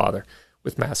don't bother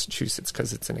with Massachusetts,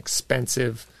 because it's an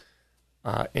expensive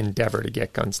endeavor to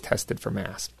get guns tested for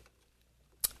mass.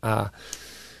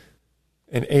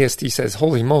 And ASD says,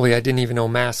 holy moly, I didn't even know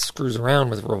Mass screws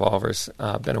around with revolvers.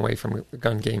 Been away from the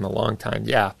gun game a long time.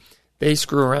 Yeah, they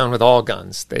screw around with all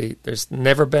guns. There's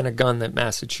never been a gun that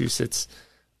Massachusetts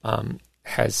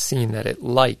has seen that it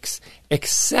likes,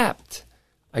 except,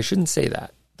 I shouldn't say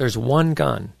that. There's one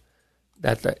gun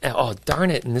that, oh,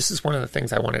 darn it, and this is one of the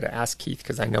things I wanted to ask Keith,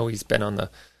 because I know he's been on the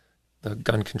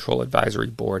Gun Control Advisory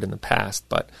Board in the past,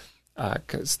 but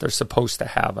because they're supposed to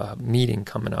have a meeting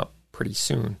coming up pretty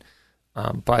soon.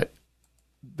 But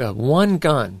the one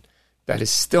gun that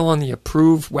is still on the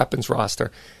approved weapons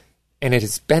roster, and it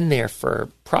has been there for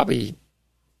probably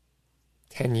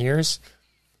 10 years,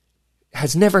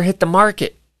 has never hit the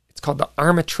market. It's called the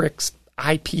Armatrix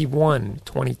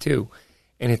IP122,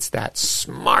 and it's that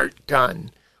smart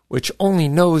gun, which only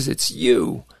knows it's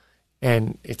you,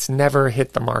 and it's never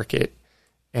hit the market.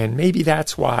 And maybe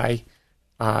that's why,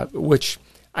 which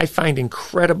I find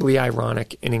incredibly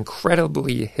ironic and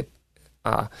incredibly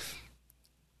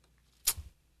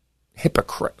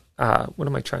hypocritical,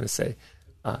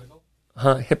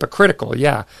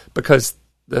 yeah, because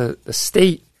the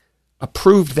state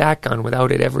approved that gun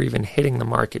without it ever even hitting the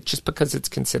market, just because it's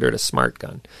considered a smart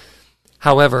gun.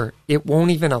 However, it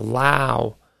won't even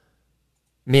allow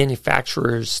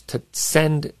manufacturers to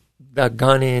send the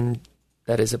gun in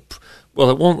that is it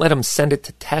won't let them send it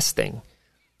to testing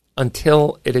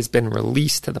until it has been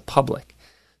released to the public.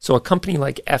 So a company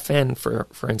like FN,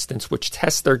 for instance, which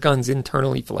tests their guns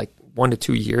internally for like 1 to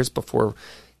 2 years before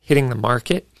hitting the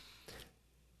market,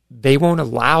 they won't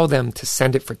allow them to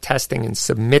send it for testing and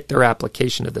submit their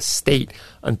application to the state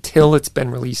until it's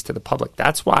been released to the public.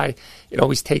 That's why it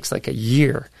always takes like a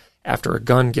year after a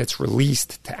gun gets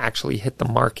released to actually hit the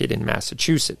market in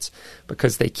Massachusetts,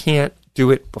 because they can't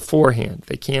do it beforehand.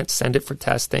 They can't send it for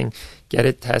testing, get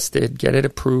it tested, get it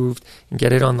approved, and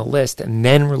get it on the list, and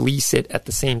then release it at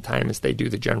the same time as they do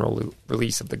the general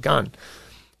release of the gun.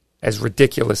 As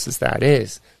ridiculous as that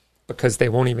is, because they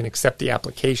won't even accept the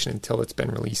application until it's been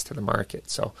released to the market.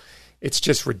 So it's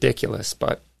just ridiculous,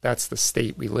 but that's the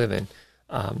state we live in.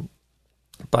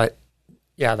 But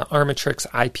yeah, the Armatrix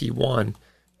IP1,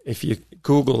 if you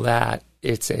Google that,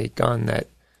 it's a gun that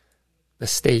the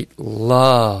state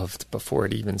loved before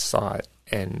it even saw it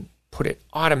and put it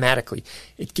automatically.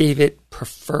 It gave it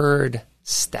preferred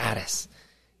status.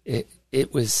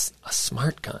 It was a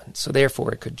smart gun, so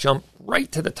therefore it could jump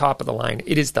right to the top of the line.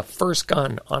 It is the first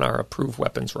gun on our approved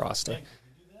weapons roster. Could we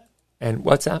do that? And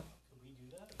what's that? Could we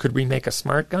do that? Could we make a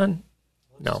smart gun?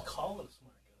 No. Call it a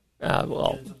smart gun.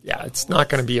 Well, yeah, it's not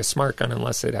going to be a smart gun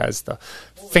unless it has the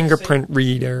fingerprint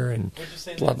reader and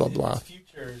blah, blah, blah.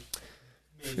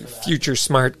 Future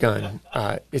smart gun.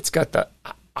 It's got the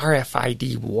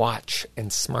RFID watch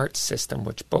and smart system,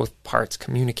 which both parts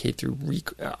communicate through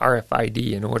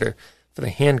RFID in order for the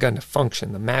handgun to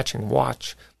function. The matching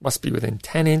watch must be within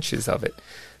 10 inches of it.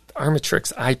 The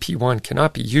Armatrix IP1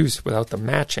 cannot be used without the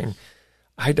matching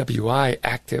IWI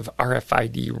active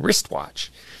RFID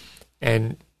wristwatch.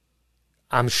 And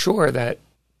I'm sure that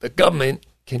the government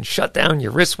can shut down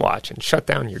your wristwatch and shut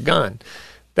down your gun.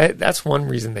 That's one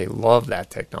reason they love that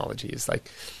technology. It's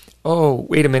like, oh,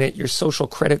 wait a minute, your social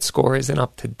credit score isn't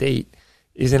up to date,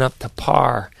 isn't up to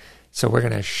par, so we're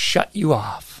going to shut you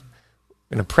off.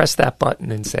 We're going to press that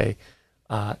button and say,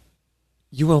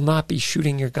 you will not be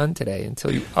shooting your gun today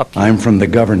until you up your... I'm from the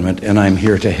government, and I'm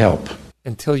here to help.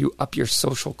 Until you up your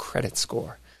social credit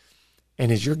score. And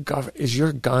is your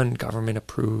gun government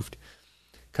approved?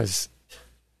 Because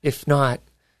if not,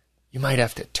 you might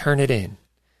have to turn it in,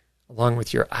 along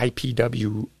with your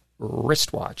IPW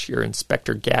wristwatch, your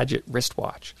Inspector Gadget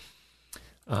wristwatch.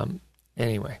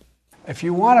 Anyway. If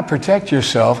you want to protect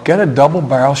yourself, get a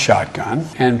double-barrel shotgun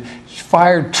and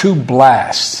fire 2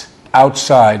 blasts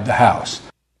outside the house.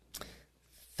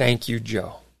 Thank you,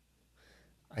 Joe.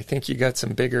 I think you got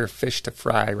some bigger fish to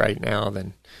fry right now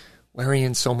than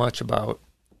worrying so much about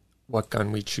what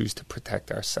gun we choose to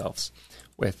protect ourselves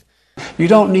with. You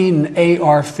don't need an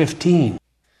AR-15.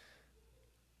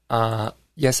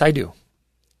 Yes, I do.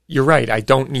 You're right. I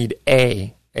don't need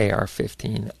a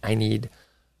AR-15. I need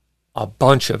a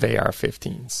bunch of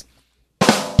AR-15s.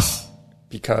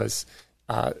 Because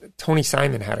Tony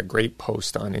Simon had a great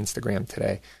post on Instagram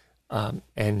today,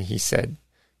 and he said,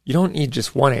 you don't need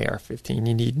just one AR-15.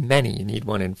 You need many. You need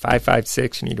one in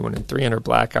 5.56. You need one in 300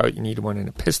 Blackout. You need one in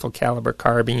a pistol caliber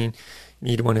carbine. You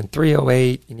need one in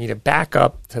 308. You need a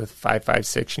backup to the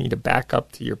 5.56. You need a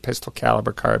backup to your pistol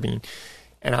caliber carbine.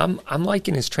 And I'm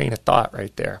liking his train of thought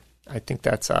right there. I think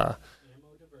that's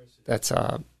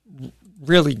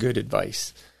really good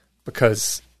advice,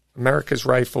 because America's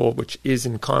rifle, which is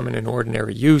in common and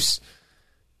ordinary use,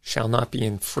 shall not be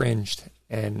infringed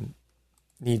and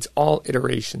needs all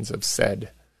iterations of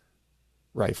said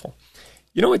rifle.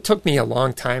 You know, it took me a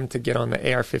long time to get on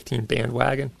the AR-15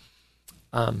 bandwagon.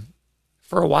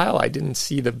 For a while, I didn't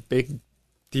see the big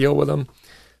deal with them.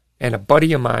 And a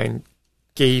buddy of mine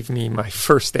gave me my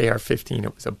first AR-15.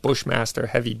 It was a Bushmaster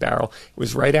heavy barrel. It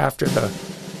was right after the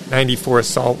 94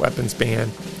 assault weapons ban.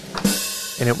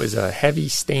 And it was a heavy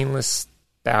stainless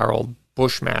barreled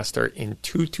Bushmaster in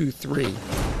 .223.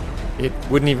 It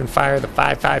wouldn't even fire the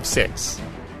 .556.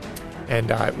 And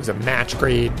it was a match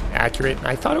grade accurate. And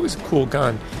I thought it was a cool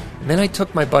gun. And then I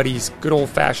took my buddy's good old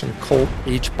fashioned Colt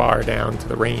H-bar down to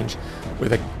the range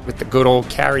with the good old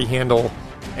carry handle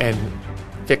and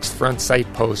fixed front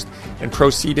sight post, and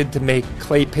proceeded to make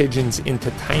clay pigeons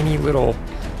into tiny little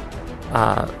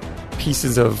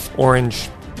pieces of orange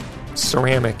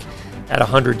ceramic at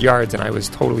 100 yards, and I was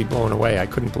totally blown away. I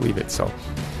couldn't believe it. So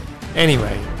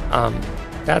anyway,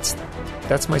 that's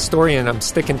my story, and I'm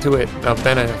sticking to it. I've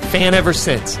been a fan ever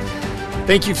since.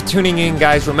 Thank you for tuning in,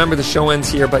 guys. Remember, the show ends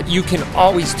here, but you can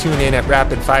always tune in at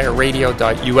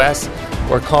rapidfireradio.us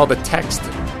or call the text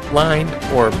line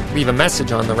or leave a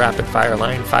message on the Rapid Fire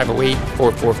line,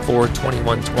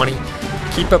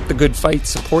 508-444-2120. Keep up the good fight.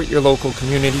 Support your local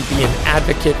community. Be an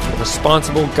advocate for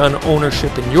responsible gun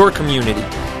ownership in your community.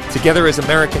 Together as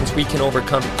Americans, we can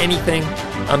overcome anything.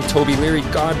 I'm Toby Leary.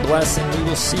 God bless, and we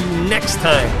will see you next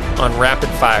time on Rapid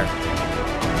Fire.